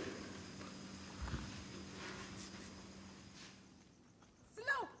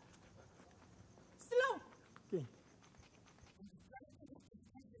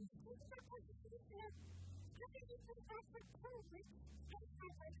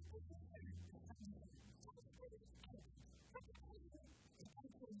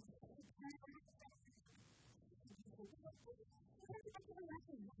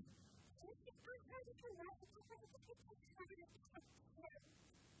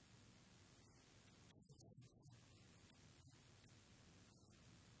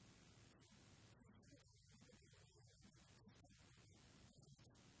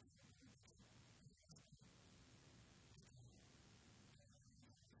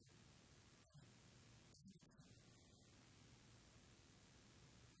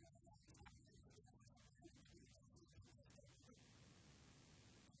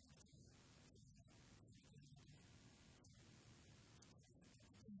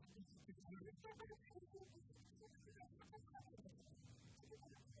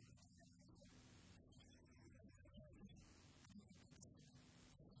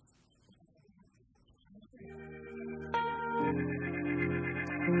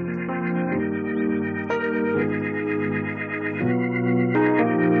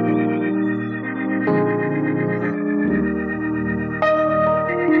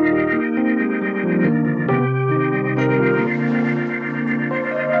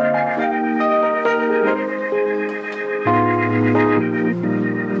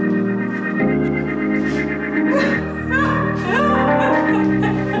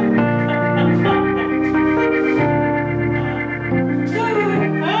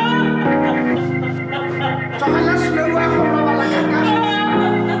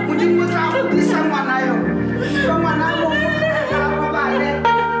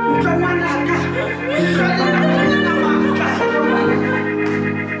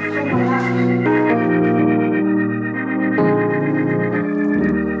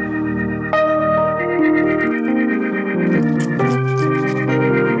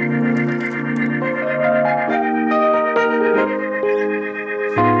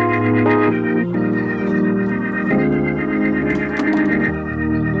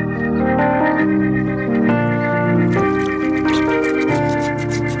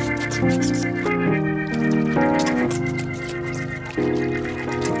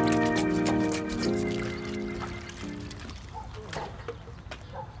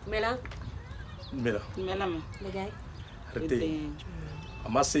 Good day. I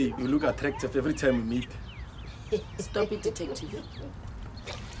must say, you look attractive every time we meet. Stop it, detective.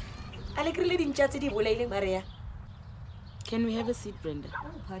 Can we have a seat, Brenda?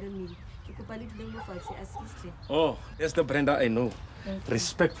 Pardon me. Oh, that's the Brenda I know.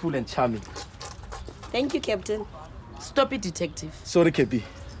 Respectful and charming. Thank you, Captain. Stop it, detective. Sorry, KB.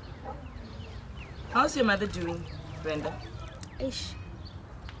 How's your mother doing, Brenda? Ish.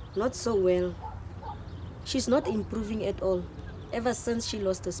 Not so well. She's not improving at all. Ever since she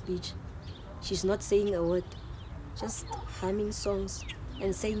lost her speech. She's not saying a word. Just humming songs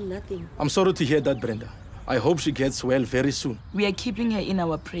and saying nothing. I'm sorry to hear that, Brenda. I hope she gets well very soon. We are keeping her in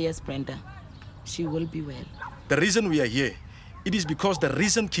our prayers, Brenda. She will be well. The reason we are here, it is because the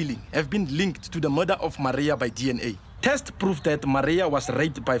recent killing have been linked to the murder of Maria by DNA. Tests prove that Maria was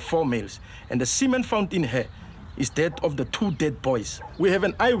raped by 4 males, and the semen found in her is that of the 2 dead boys. We have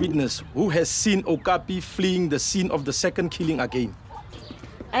an eyewitness who has seen Okapi fleeing the scene of the second killing again.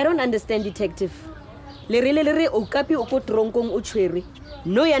 I don't understand, detective. Okapi o ko tronkong o tshwere.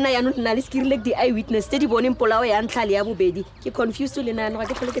 No yana ya no nna le skirilek di eyewitness tse di boneng polao ya ntlha le ya bobedi. Ke confused le nana ga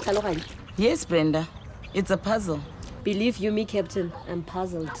ke tlhole ke tlhaloganya. Yes, Brenda. It's a puzzle. Believe you me, Captain, I'm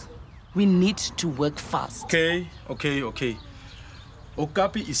puzzled. We need to work fast. Okay.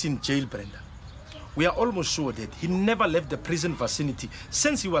 Okapi is in jail, Brenda. We are almost sure that he never left the prison vicinity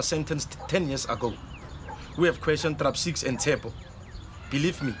since he was sentenced 10 years ago. We have questioned Trap 6 and Tepo.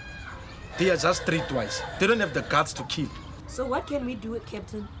 Believe me, they are just streetwise. They don't have the guts to kill. So what can we do,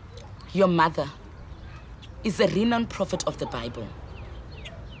 Captain? Your mother is a renowned prophet of the Bible.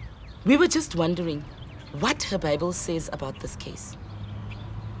 We were just wondering what her Bible says about this case.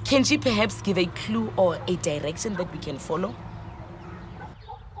 Can she perhaps give a clue or a direction that we can follow?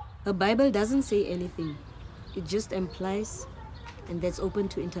 Her Bible doesn't say anything. It just implies, and that's open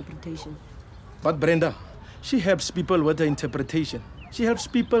to interpretation. But Brenda, she helps people with the interpretation. She helps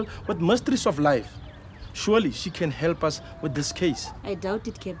people with mysteries of life. Surely she can help us with this case. I doubt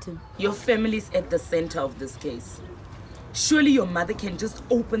it, Captain. Your family's at the center of this case. Surely your mother can just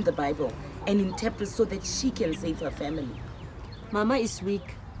open the Bible and interpret so that she can save her family. Mama is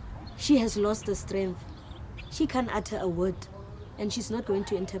weak. She has lost her strength. She can't utter a word. And she's not going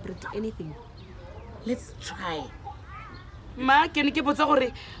to interpret anything. Let's try. Ma, ke ne ke botsa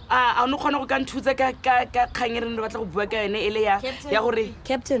gore a no khona go ka nthuza ka kganyere re batla go bua ka yone ele ya gore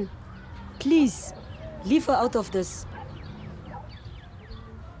Captain, please leave her out of this.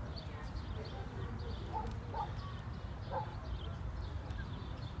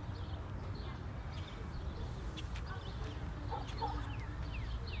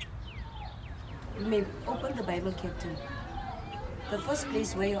 You may open the Bible, Captain. The first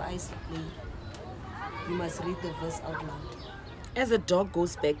place where your eyes lay. You must read the verse out loud. As a dog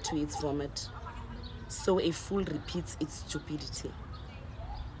goes back to its vomit, so a fool repeats its stupidity.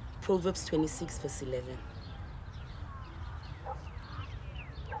 Proverbs 26, verse 11.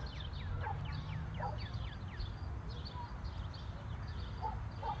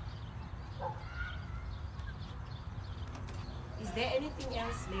 Is there anything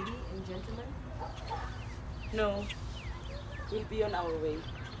else, lady and gentlemen? No. We'll be on our way.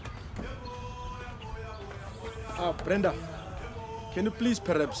 Brenda, can you please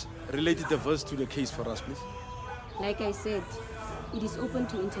perhaps relate the verse to the case for us, please? Like I said, it is open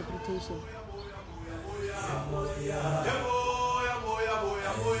to interpretation.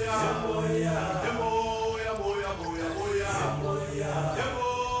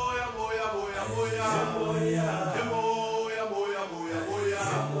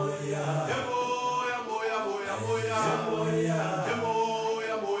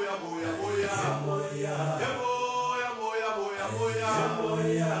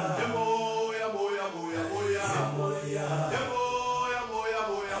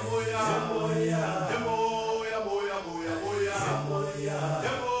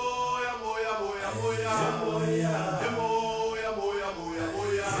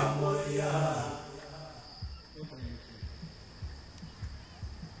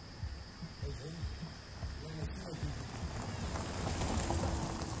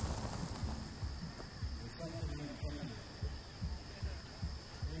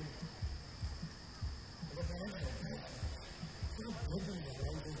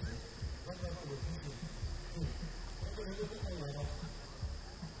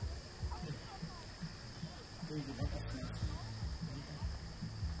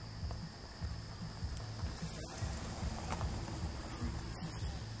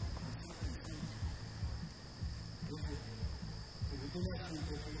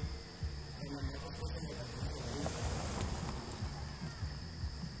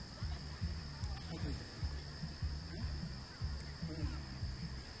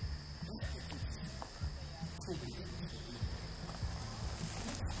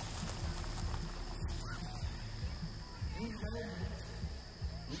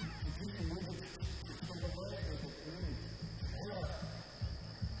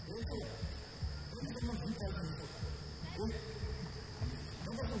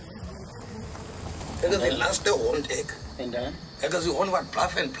 Because the last day won't egg. En dan? Because you want what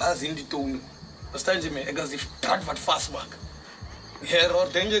bluff and plus in die toon. Verstaan je me? Because die praat wat vastmaak. Hier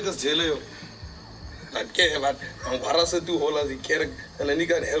denk je dat jelly. Dat keer wat aan waar ze toe holen als die kerk en niet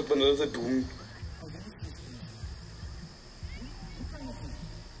kan helpen dat ze doen.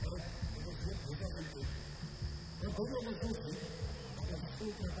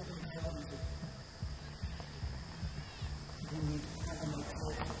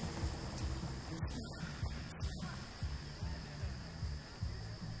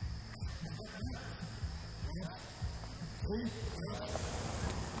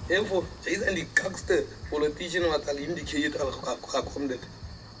 Info, zij zijn die kakste politician wat al indicateert al gekomen dit.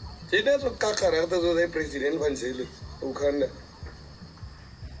 Zij dat zo kakkerig dat zo de president van Zelen. Hoe kan dat?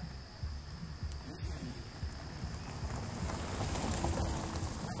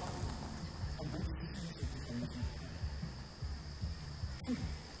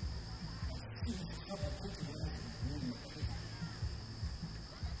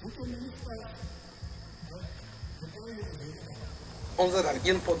 Onze daar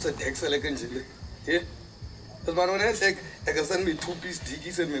één potse deksel lekker in zitten. Zie? Dus maar wanneer ik ga zijn met toepies,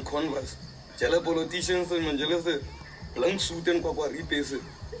 dikkies en met converse. Jelle politicians en mijn jelle ze lang zoeten qua ripese.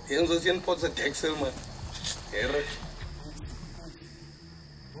 En zo één potse deksel man. Erg.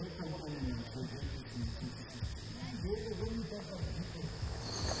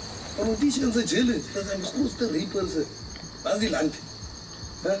 Politicians en jelle, dat zijn de grootste rippers. Wat is die land?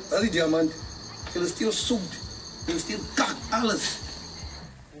 Wat is die diamant? Jelle stiel zoet. Jelle stiel kak, alles.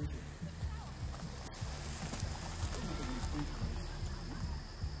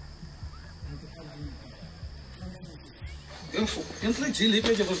 Yung like jili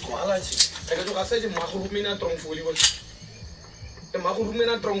pe jebus kwala chi. Eka to kasa je makhrup mina trongfoli bos. E makhrup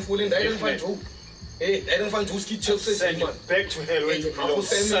mina trongfoli ndai van jo. Dai van jo ski chelse se man. Back to hell where you belong.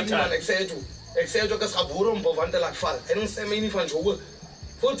 Man exejo ka saburo mbo vante lak fal. I don't say many van jo.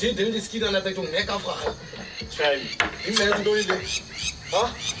 For je dem ski na ta to meka fra. Try. You man do it. Huh?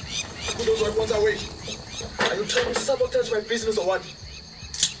 Who does what wants away? Are you trying to sabotage my business or what?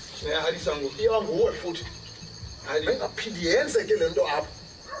 Yeah, how do you sound? You are what food? Ngaphindi yenze ke lento apha.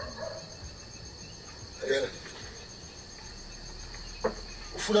 Yena.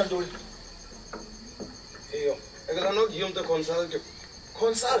 Ufuna ntoni? Eyo, ekala no give him the consult.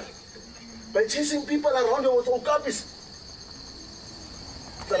 Consult? By chasing people around with Okapis.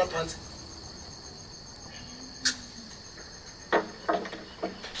 Tala phansi.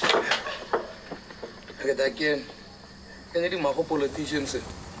 Ekada again. Can you make politicians?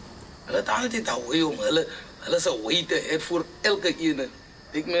 Hulle taal dit away om hulle is a weight ahead voor elke ene.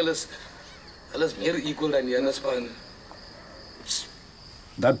 Ik meen, hulle is meer equal dan die ander span.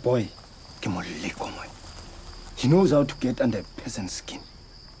 That boy, he knows how to get under a peasant's skin.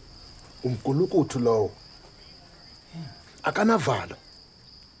 Umkulukutu akanavalo.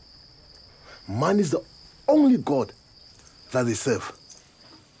 Man is the only God that they serve.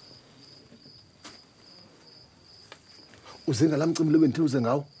 Uzenga lamcimile wenthi uze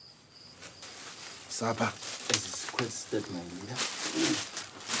ngawo. Sapa. Statement, leader.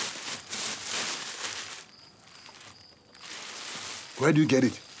 Where do you get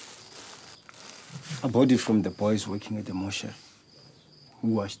it? I bought it from the boys working at the mortuary who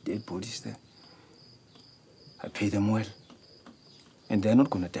wash dead bodies there. I pay them well. And they're not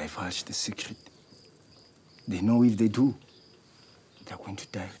going to divulge the secret. They know if they do, they're going to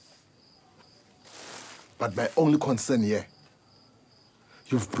die. But my only concern here,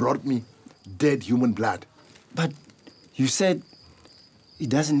 you've brought me dead human blood. But you said it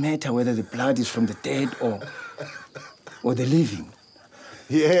doesn't matter whether the blood is from the dead or the living.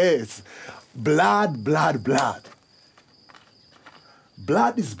 Yes. Blood, blood, blood.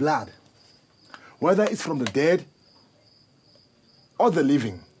 Blood is blood. Whether it's from the dead or the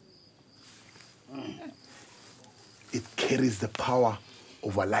living. It carries the power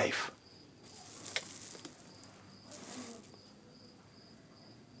over life.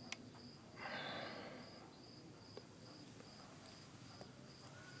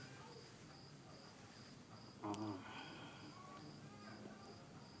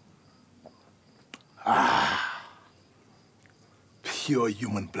 Pure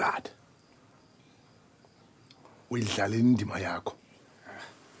human blood. Uyidlala indima yakho.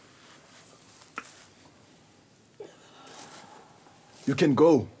 You can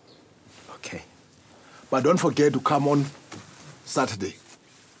go. Okay. But don't forget to come on Saturday.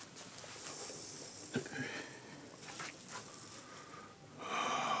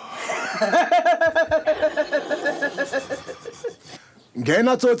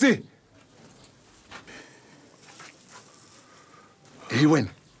 Ngena tsotsi. Hey, when?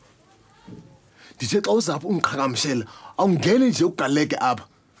 Dice xa uzapho ungiqhagamshela awungeni nje ugaleke apha.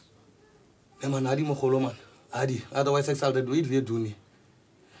 Man, Adi Moholo, man. Adi, otherwise I shall wait we do ni.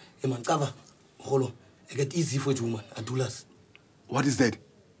 Man, cover, Moholo. I get easy for you, man. Adulas. What is that?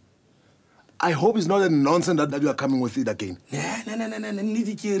 I hope it's not a nonsense that you are coming with it again. Nah, need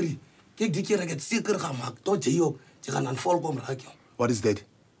the carry. Take the carry, get sicker, hamak. Don't you? You can unfold come rakyo. What is that?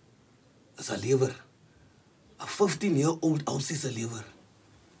 It's a liver. A 15-year-old house is a liver.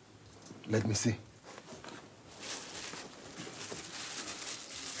 Let me see.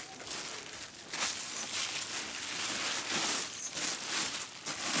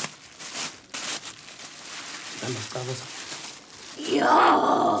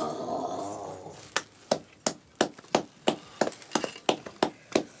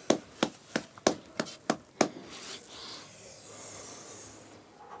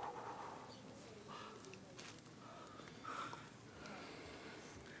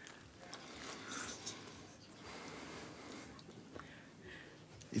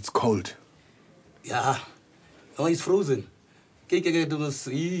 It's cold. Yeah. No, it's frozen. Kijk,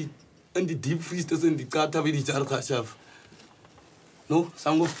 in the deep freeze tussen die kaarten wie die jar gaat. No,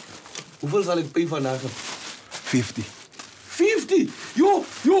 Sambo. Hoeveel zal ik pay vandaag? 50. 50? Yo,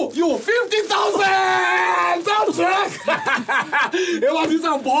 50,000! That's right! It was this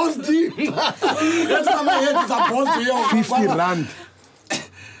a boss team. That's how my head is a boss team. 50 rand.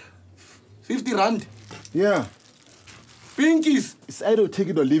 50 rand? Yeah. Pinkies. It's either take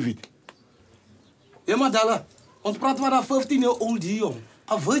it or leave it. Ja, maar Dalla. Ons praat van een 15-year-old hier, jong.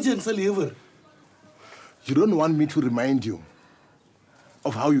 A virgin se lever. You don't want me to remind you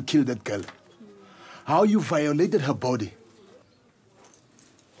of how you killed that girl. How you violated her body.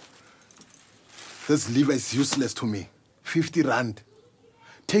 This liver is useless to me. 50 rand.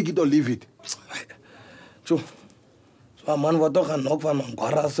 Take it or leave it. So a man wat toch gaan knock van mijn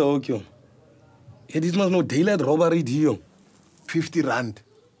garage ook, jong. Dit is maar no daylight robbery hier, jong. 50 rand.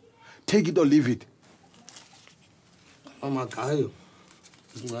 Take it or leave it. Oh my God.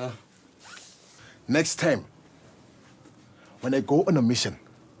 Next time, when I go on a mission,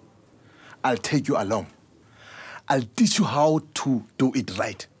 I'll take you along. I'll teach you how to do it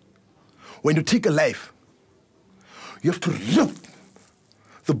right. When you take a life, you have to rip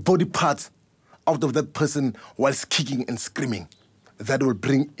the body parts out of that person whilst kicking and screaming. That will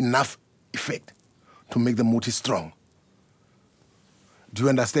bring enough effect to make the motive strong. Do you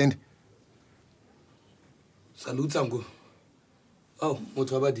understand? Salute, Sango. Oh,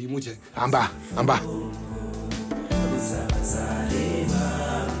 motaba di muche. Amba.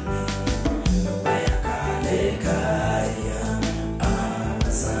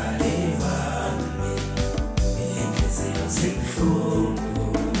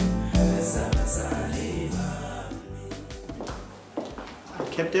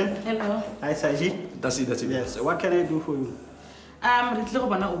 Captain. Hello. Hi, Saji. That's it. Yes. What can I do for you?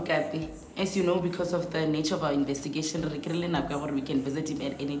 Okapi. As you know, because of the nature of our investigation, we can visit him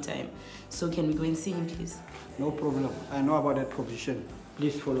at any time. So can we go and see him, please? No problem. I know about that provision.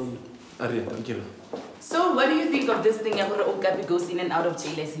 Please follow me. Arya, thank you. So what do you think of this thing where Okapi goes in and out of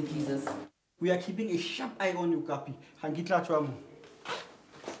jail as he pleases? We are keeping a sharp eye on you, Okapi. Hangitla chwamu.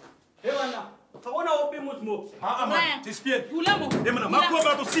 Hey, Wana. Tawana open mo. Man, dispute. Hey, man, ma ko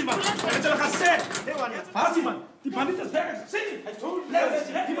ba to see man. Hey, tell ka say. Hey, Wana. Fast man. The bandit is back. See? I told you.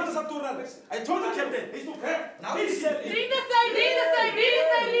 He must have to run. I told you, Captain. He's not here. Now he's here. Read the side.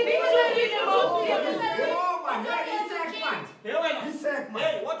 Oh, man. Hey, Wana.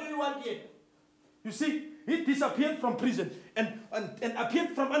 Hey, what do you want here? You see, he disappeared from prison and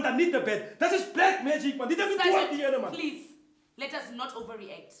appeared from underneath the bed. That is black magic, man. Sergeant, please, let us not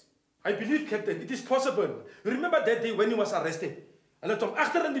overreact. I believe, Captain, it is possible. Remember that day when he was arrested? Hulle het hom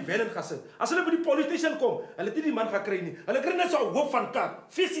agter in die van gesit. As hulle by die police station kom, hulle het die man gekry nie. Hulle kry net so 'n hoop van kar.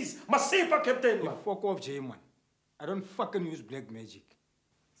 Fisies, maar sepa, Captain, man. Fuck off, J, man. I don't fucking use black magic.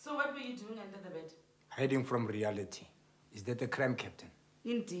 So what were you doing under the bed? Hiding from reality. Is that a crime, Captain?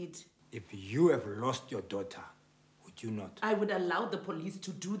 Indeed. If you have lost your daughter, would you not? I would allow the police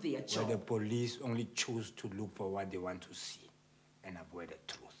to do their job. Well, the police only choose to look for what they want to see and avoid the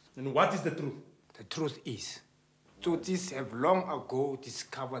truth. And what is the truth? The truth is, Tsotis have long ago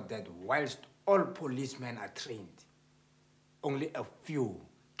discovered that whilst all policemen are trained, only a few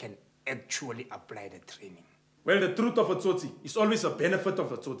can actually apply the training. Well, the truth of a Tsotsi is always a benefit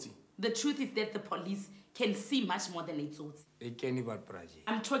of a Tsotsi. The truth is that the police can see much more than a Tsotsi. They can even Praji.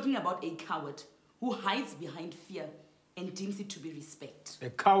 I'm talking about a coward who hides behind fear and deems it to be respect. A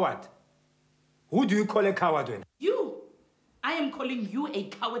coward? Who do you call a coward when? You! I am calling you a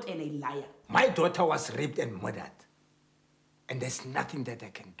coward and a liar. My daughter was raped and murdered. And there's nothing that I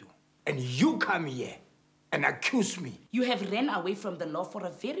can do. And you come here and accuse me. You have ran away from the law for a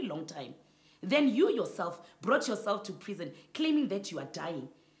very long time. Then you yourself brought yourself to prison, claiming that you are dying.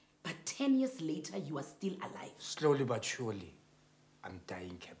 But 10 years later, you are still alive. Slowly but surely, I'm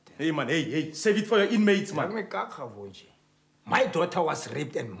dying, Captain. Hey, man, hey, save it for your inmates, man. My daughter was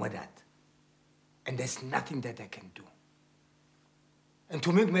raped and murdered. And there's nothing that I can do. And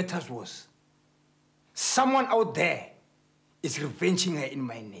to make matters worse, someone out there is revenging her in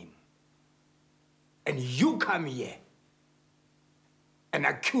my name. And you come here and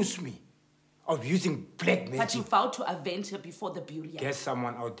accuse me of using black magic. But you vowed to avenge her before the burial. Guess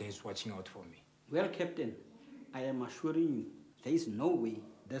someone out there is watching out for me. Well, Captain, I am assuring you, there is no way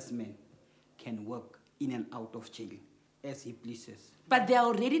this man can work in and out of jail as he pleases. But they are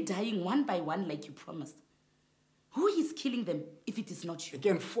already dying one by one like you promised. Who is killing them if it is not you?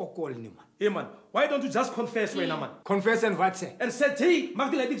 Again, fuck all, man. Hey, man, why don't you just confess, man? Confess and what, sir? And said, hey,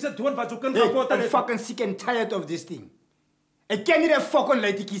 mag die leiding sa doen wat you can I'm fucking sick and tired of this thing. I can't even fucking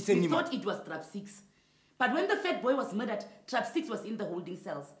let it kiss We anymore. thought it was Trap 6. But when the fat boy was murdered, Trap 6 was in the holding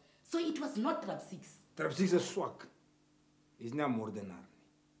cells. So it was not Trap 6. Trap 6 is swag. It's not more than that.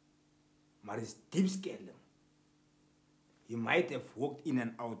 But it's deep scandal. He might have walked in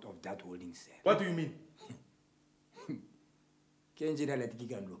and out of that holding cell. What do you mean?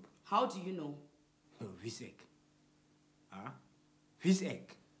 How do you know? Visek. Huh?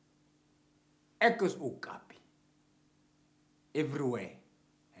 Visek. Ek is Okapi. Everywhere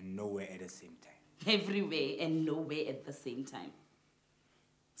and nowhere at the same time. Everywhere and nowhere at the same time.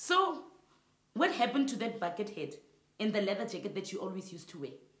 So, what happened to that bucket head and the leather jacket that you always used to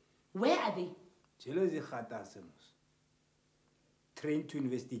wear? Where are they? Trained to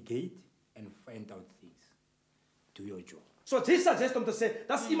investigate and find out things. Do your job. So jy suggest om te sê,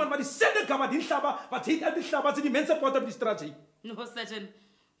 that's iemand wat dieselfde gamma die hlaba, wat het al die hlaba die mense pot op die straat hier. No, Sergeant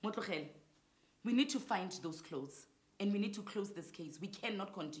Motlogel. We need to find those clothes. And we need to close this case. We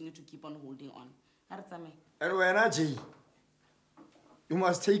cannot continue to keep on holding on. Haratsame. And when Ajay, you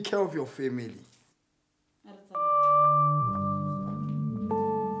must take care of your family.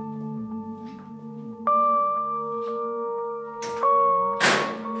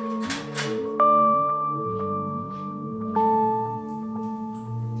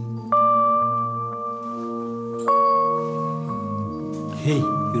 Hey,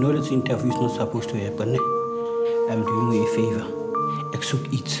 you know this interview is not supposed to happen, eh? I'm doing you a favor. Ek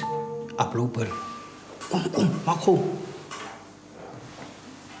soek iets. Uploper. Kom, maak hom.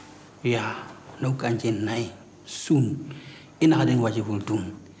 Ja, nou kan jy nee. Soon. Enige ding wat jy wil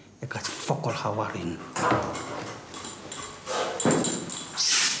doen. Ek het fokol hawar in.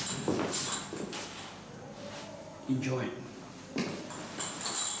 Enjoy.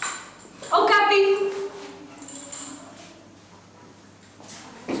 Okapi!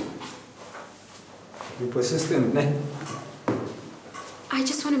 You're persistent, ne? I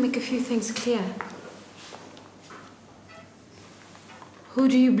just want to make a few things clear. Who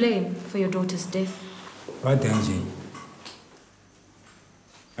do you blame for your daughter's death? What, Angie?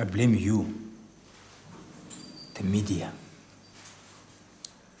 I blame you. The media.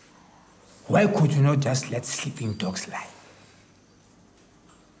 Why could you not just let sleeping dogs lie?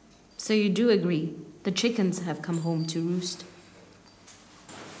 So you do agree the chickens have come home to roost?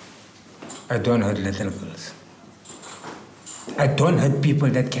 I don't hurt little girls. I don't hurt people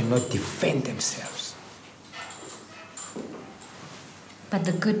that cannot defend themselves. But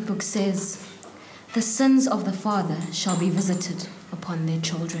the good book says, the sins of the father shall be visited upon their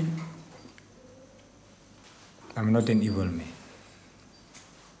children. I'm not an evil man.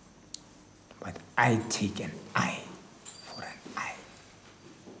 But I take an eye for an eye.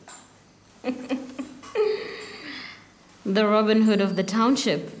 The Robin Hood of the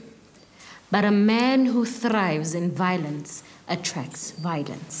township. But a man who thrives in violence attracts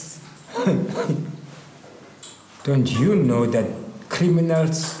violence. Don't you know that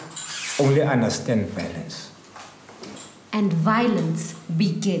criminals only understand violence? And violence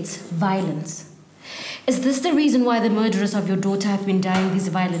begets violence. Is this the reason why the murderers of your daughter have been dying these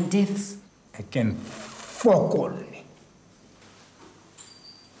violent deaths? I can fuck all.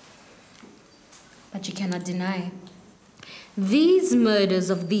 But you cannot deny. These murders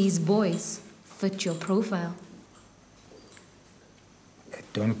of these boys fit your profile. I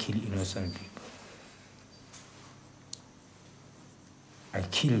don't kill innocent people. I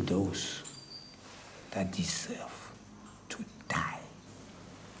kill those that deserve to die.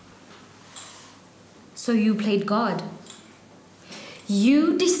 So you played God.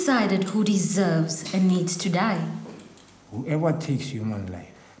 You decided who deserves and needs to die. Whoever takes human life,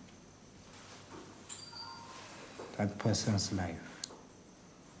 that person's life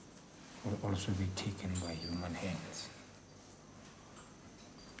will also be taken by human hands.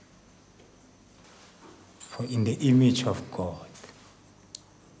 For in the image of God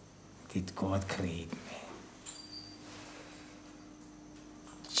did God create man.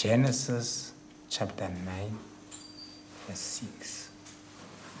 Genesis chapter 9, verse 6.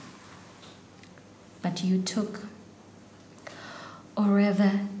 But you took, or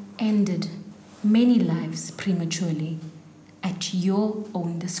rather ended, many lives prematurely at your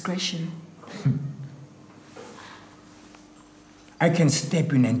own discretion. I can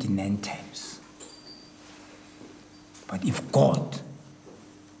stab you 99 times. But if God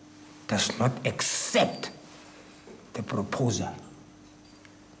does not accept the proposal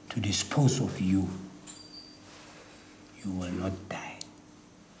to dispose of you, you will not die.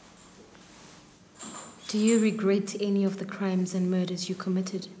 Do you regret any of the crimes and murders you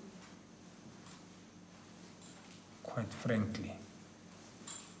committed? Quite frankly,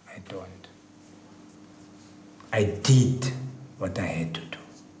 I don't. I did what I had to do.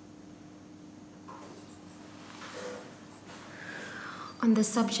 On the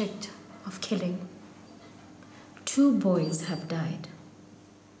subject of killing, 2 boys have died.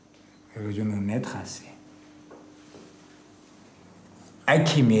 I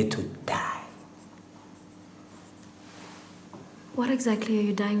came here to die. What exactly are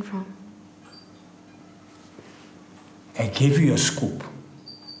you dying from? I gave you a scoop.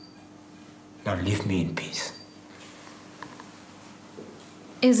 Now leave me in peace.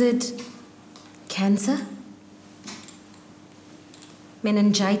 Is it cancer?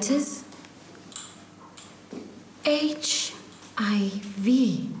 Meningitis? HIV?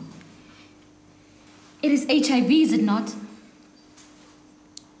 It is HIV, is it not?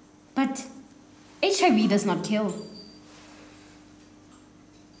 But HIV does not kill.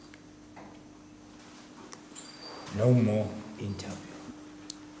 No more interview.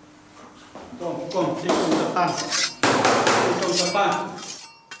 Kom, sê kom te gaan. Kom te gaan.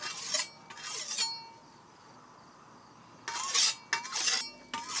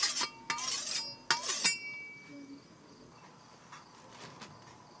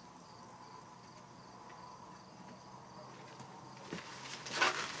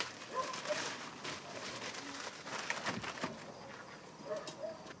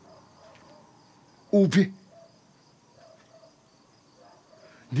 Uphi?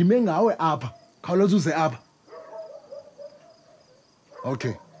 Ndime ngawe apha. Khawuleza uze apha.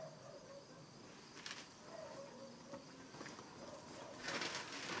 Okay.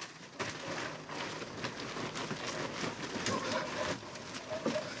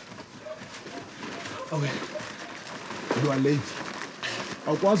 Okay. You are late.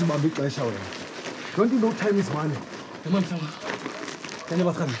 Awukwazi ubamba ixesha wena. Don't you know time is money? Man, ken je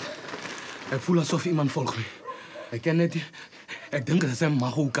wat gaan? Ik voel alsof iemand volgt me. Ik ken net, ik denk dat zijn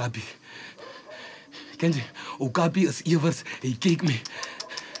mag Okapi. Ken je, Okapi is iewers, hij keek me.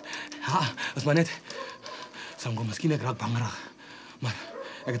 Ja, is maar net, Sango, misschien ik raak bangerig. Maar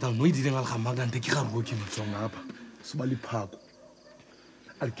ik heb al nooit die dingen al gemaakt, dan denk ik ga rookje. Zongapa, Subali Pago.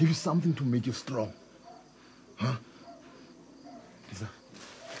 I'll give you something to make you strong. Huh? Isa.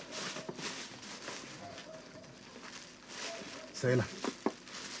 Sailor.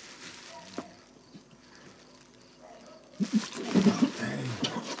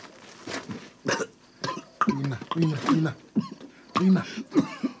 Rina.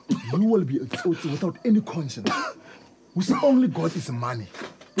 You will be a tsotsi without any conscience. Whose only God is money.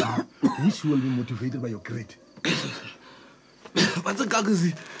 Which will be motivated by your greed. What's a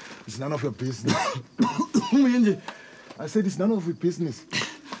gagazi? It's none of your business. I said it's none of your business.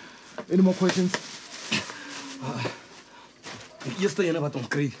 Any more questions? Die eerste ene wat ons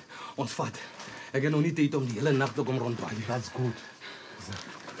kry, ons vat. Ek het nog nie tyd om die hele nag te kom ronddraai. That's good.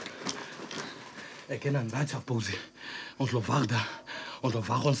 Ek ken aan baie pose. Ons loop wag daar. Ons loop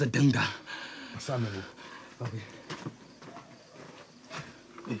wag ons se ding daar. Samen. Okay.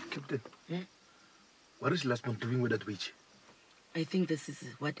 Hey, Captain. What is Lasmon doing with that witch? I think this is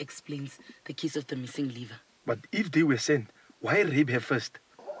what explains the case of the missing liver. But if they were sent, why rape her first?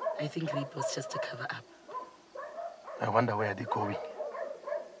 I think rape was just a cover-up. I wonder where they're going.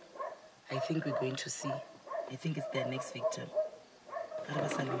 I think we're going to see. I think it's their next victim.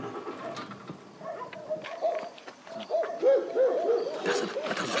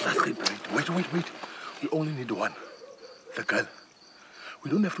 Wait. We only need one. The girl.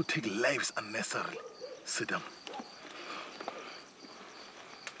 We don't have to take lives unnecessarily. Sit down.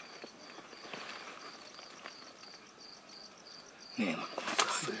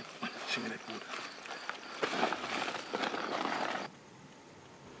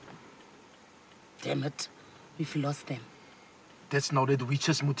 Damn it. We've lost them. That's now that the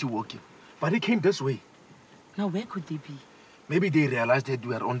witches muti working. But they came this way. Now, where could they be? Maybe they realized that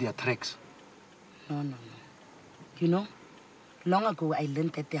we are on their tracks. No. You know, long ago I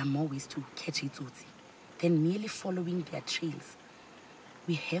learned that there are more ways to catch Itsotsi than merely following their trails.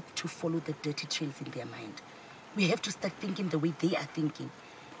 We have to follow the dirty trails in their mind. We have to start thinking the way they are thinking.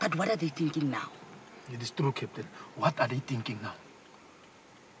 But what are they thinking now? It is true, Captain. What are they thinking now?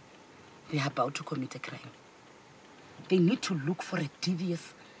 They are about to commit a crime. They need to look for a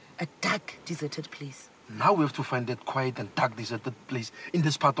devious, a dark, deserted place. Now we have to find that quiet and dark, deserted place in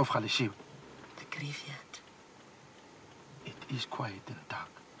this part of Galeshewe. The graveyard. It is quiet and dark.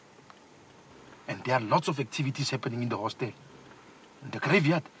 And there are lots of activities happening in the hostel. And the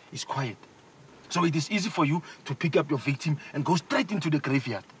graveyard is quiet. So it is easy for you to pick up your victim and go straight into the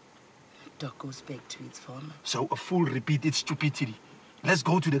graveyard. The dog goes back to its former. So a fool repeats its stupidity. Let's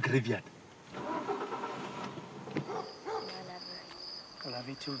go to the graveyard. I love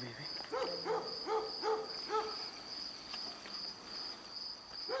you too, baby.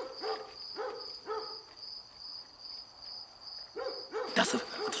 That's it.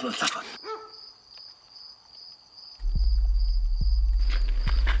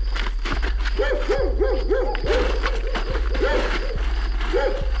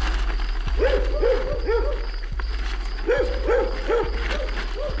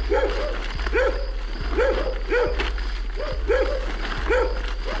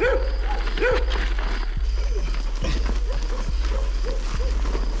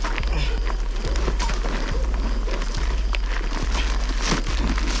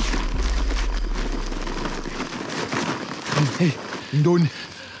 Hey, Ndoni.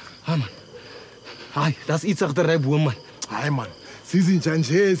 Hi, man. Hayi, that's iets agtery boom, man. Hayi man, sizinja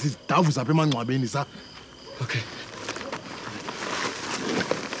nje sidavu zapha emangcwabeni sa. Okay.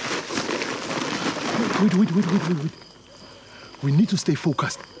 Wait. We need to stay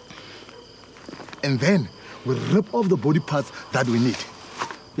focused. And then we'll rip off the body parts that we need.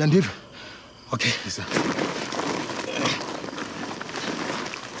 Yandiv? Okay. Yes, sir.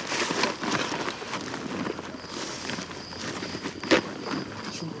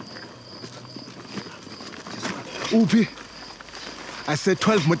 Upi, I said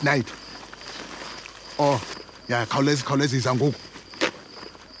 12 midnight. Oh, yeah, khawuleza iza ngoku.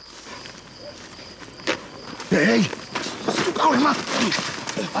 Hey, stuka wena.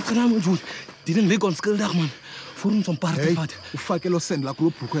 Atsana manje. Didn't make on skill dag man. Voor ons 'n party Hey, vat. ufake lo send la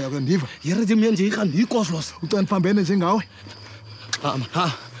kulo bhuko yakho ndiva. Here je manje gaan hier koslos. Ucani phambene njengawe.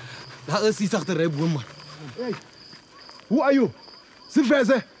 Ha. Daar is iets agtery boom man. Hey. Who are you?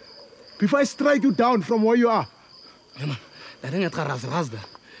 Siveze. Before I strike you down from where you are. Ja man, daar ding het geras daar.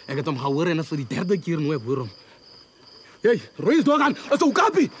 Ek het hom gehoor en dit vir die derde keer nou ek hoor hom. Hey, Royce dogan, is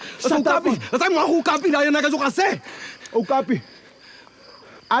Okapi. Is Okapi. Is hy maar Okapi daai en ek is ook gesê. Okapi.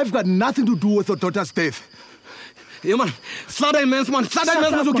 I've got nothing to do with your daughter's death. Ja man, sla daai mens man. Sla daai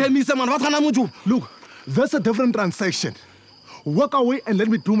mens so chemist man. Wat gaan nou moet doen? Look, that's a different transaction. Walk away and let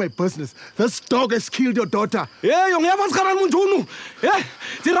me do my business. This dog has killed your daughter. Hey, jong, jy wat gaan nou moet doen nou? Hey,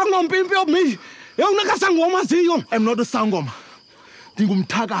 jy raak nou 'n pimpie op my. Yo, nakasangoma siyo. I'm not a sangoma.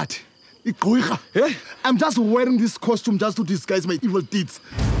 Dingumthakathi. Igqwirha. I'm just wearing this costume just to disguise my evil deeds.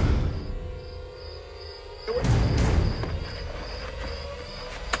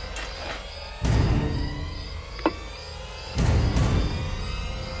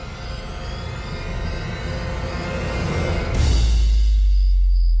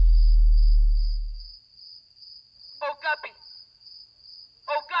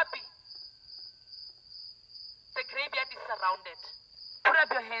 Okapi. The graveyard is surrounded. Put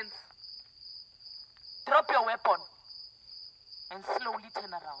up your hands. Drop your weapon. And slowly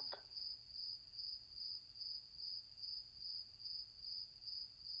turn around.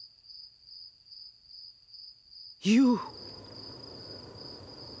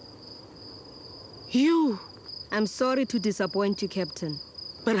 You. I'm sorry to disappoint you, Captain.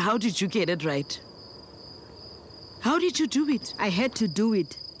 But how did you get it right? How did you do it? I had to do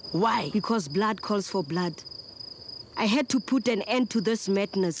it. Why? Because blood calls for blood. I had to put an end to this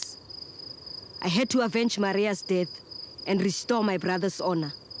madness. I had to avenge Maria's death and restore my brother's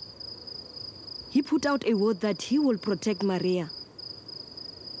honor. He put out a word that he will protect Maria.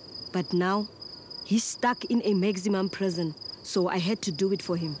 But now, he's stuck in a maximum prison, so I had to do it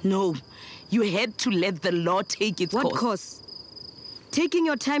for him. No, you had to let the law take its course. What course? Taking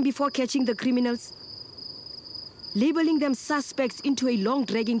your time before catching the criminals? Labeling them suspects into a long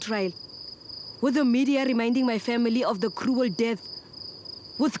dragging trial? With the media reminding my family of the cruel death?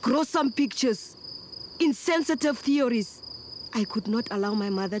 With gruesome pictures? Insensitive theories? I could not allow my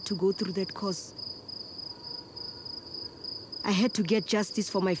mother to go through that course. I had to get justice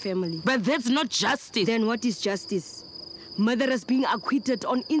for my family. But that's not justice. Then what is justice? Murderers being acquitted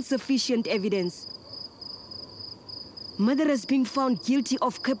on insufficient evidence. Murderers being found guilty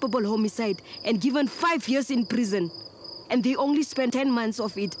of culpable homicide and given 5 years in prison. And they only spend 10 months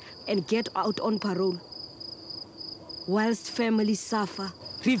of it and get out on parole. Whilst families suffer.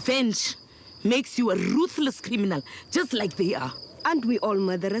 Revenge makes you a ruthless criminal, just like they are. Aren't we all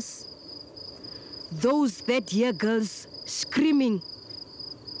murderers? Those that hear girls screaming,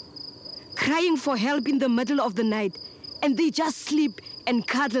 crying for help in the middle of the night, and they just sleep and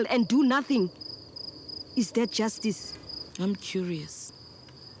cuddle and do nothing. Is that justice? I'm curious.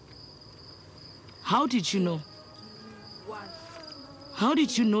 How did you know? How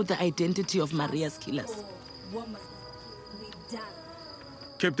did you know the identity of Maria's killers?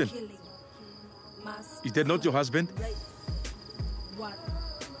 Captain, is that not your husband?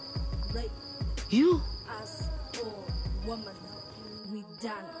 You? Us or woman, we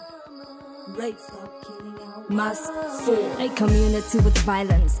done. Rape, stop killing our must fall. A community with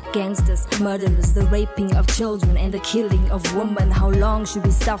violence, gangsters, murderers, the raping of children and the killing of women. How long should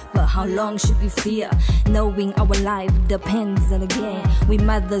we suffer? How long should we fear? Knowing our life depends, and again, we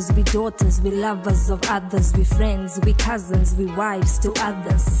mothers, we daughters, we lovers of others, we friends, we cousins, we wives to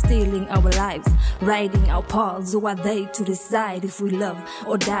others, stealing our lives, riding our paths. Who are they to decide if we love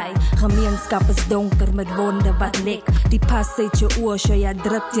or die? Gemeenskap is donker met wonde wat lek. Die pas uit jou oor, so jy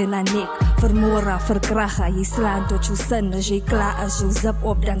druk teen haar nek. Vermoora, verkraga, jy slaan tot jou sin. As jy klaar as jou zip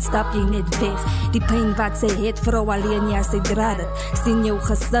op, dan stap jy net weg. Die pijn wat sy het, vrou alleen, ja, sy dra dit. Sien jou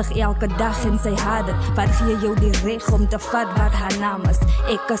gesig elke dag en sy haat dit. Wat gee jou die reg om te vat wat haar naam is?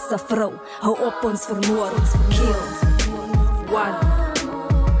 Ek is 'n vrou, hou op ons vermoor. Kill, one,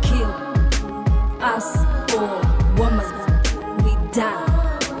 kill, us or woman, we done.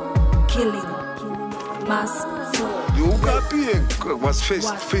 Killing, must fall. Die Okapi was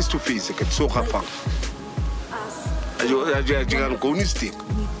face to face. Ik heb zo gevangen. Je kan gewoon niet steken.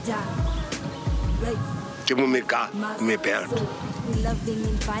 Je moet elkaar mee behelpen.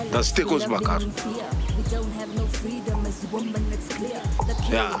 Dan steken ons elkaar.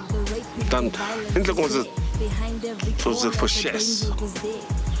 Ja, dan eindelijk onze proces.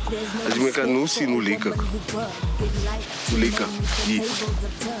 Als je me kan nu zien hoe lekker. Hoe lekker.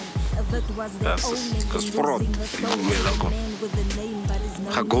 Ja, het is sprot. Ik wil me lekker.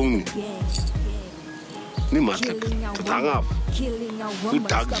 Ga gewoon niet. Niet makkelijk. Het hangt af. Hoe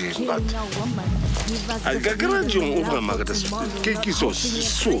dag je wat. Als ik een jong opgemaakt is, kijk je zo,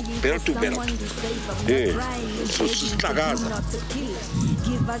 belt to belt. Zo stagaza.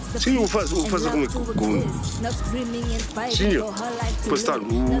 Zie je hoe vast ik me gewoon. Zie je, verstaan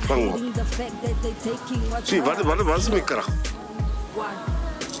hoe vang op. Zie je, wat is mijn kracht?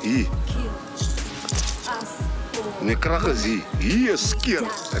 Hier. Mijn kracht is hier. Hier is skeer.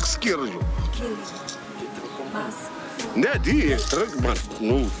 Ik skeer je. Nee, die is terug, man.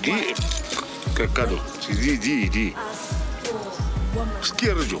 No, die. Kijk, kan die.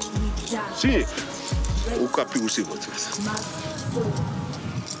 Skeer je. Zie je? Okapi hoe ze wat is.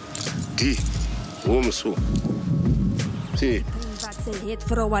 Die. Waarom zo? Zie je? Sy het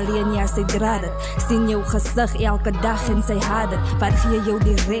vrou alleen, ja, sy dra dit. Sien jou gesig elke dag en sy haat dit. Wat gee jou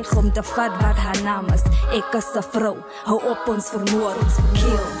die reg om te vat wat haar naam is? Ek is 'n vrou, hou op ons vermoor.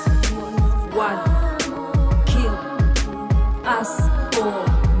 Kill, one, kill, us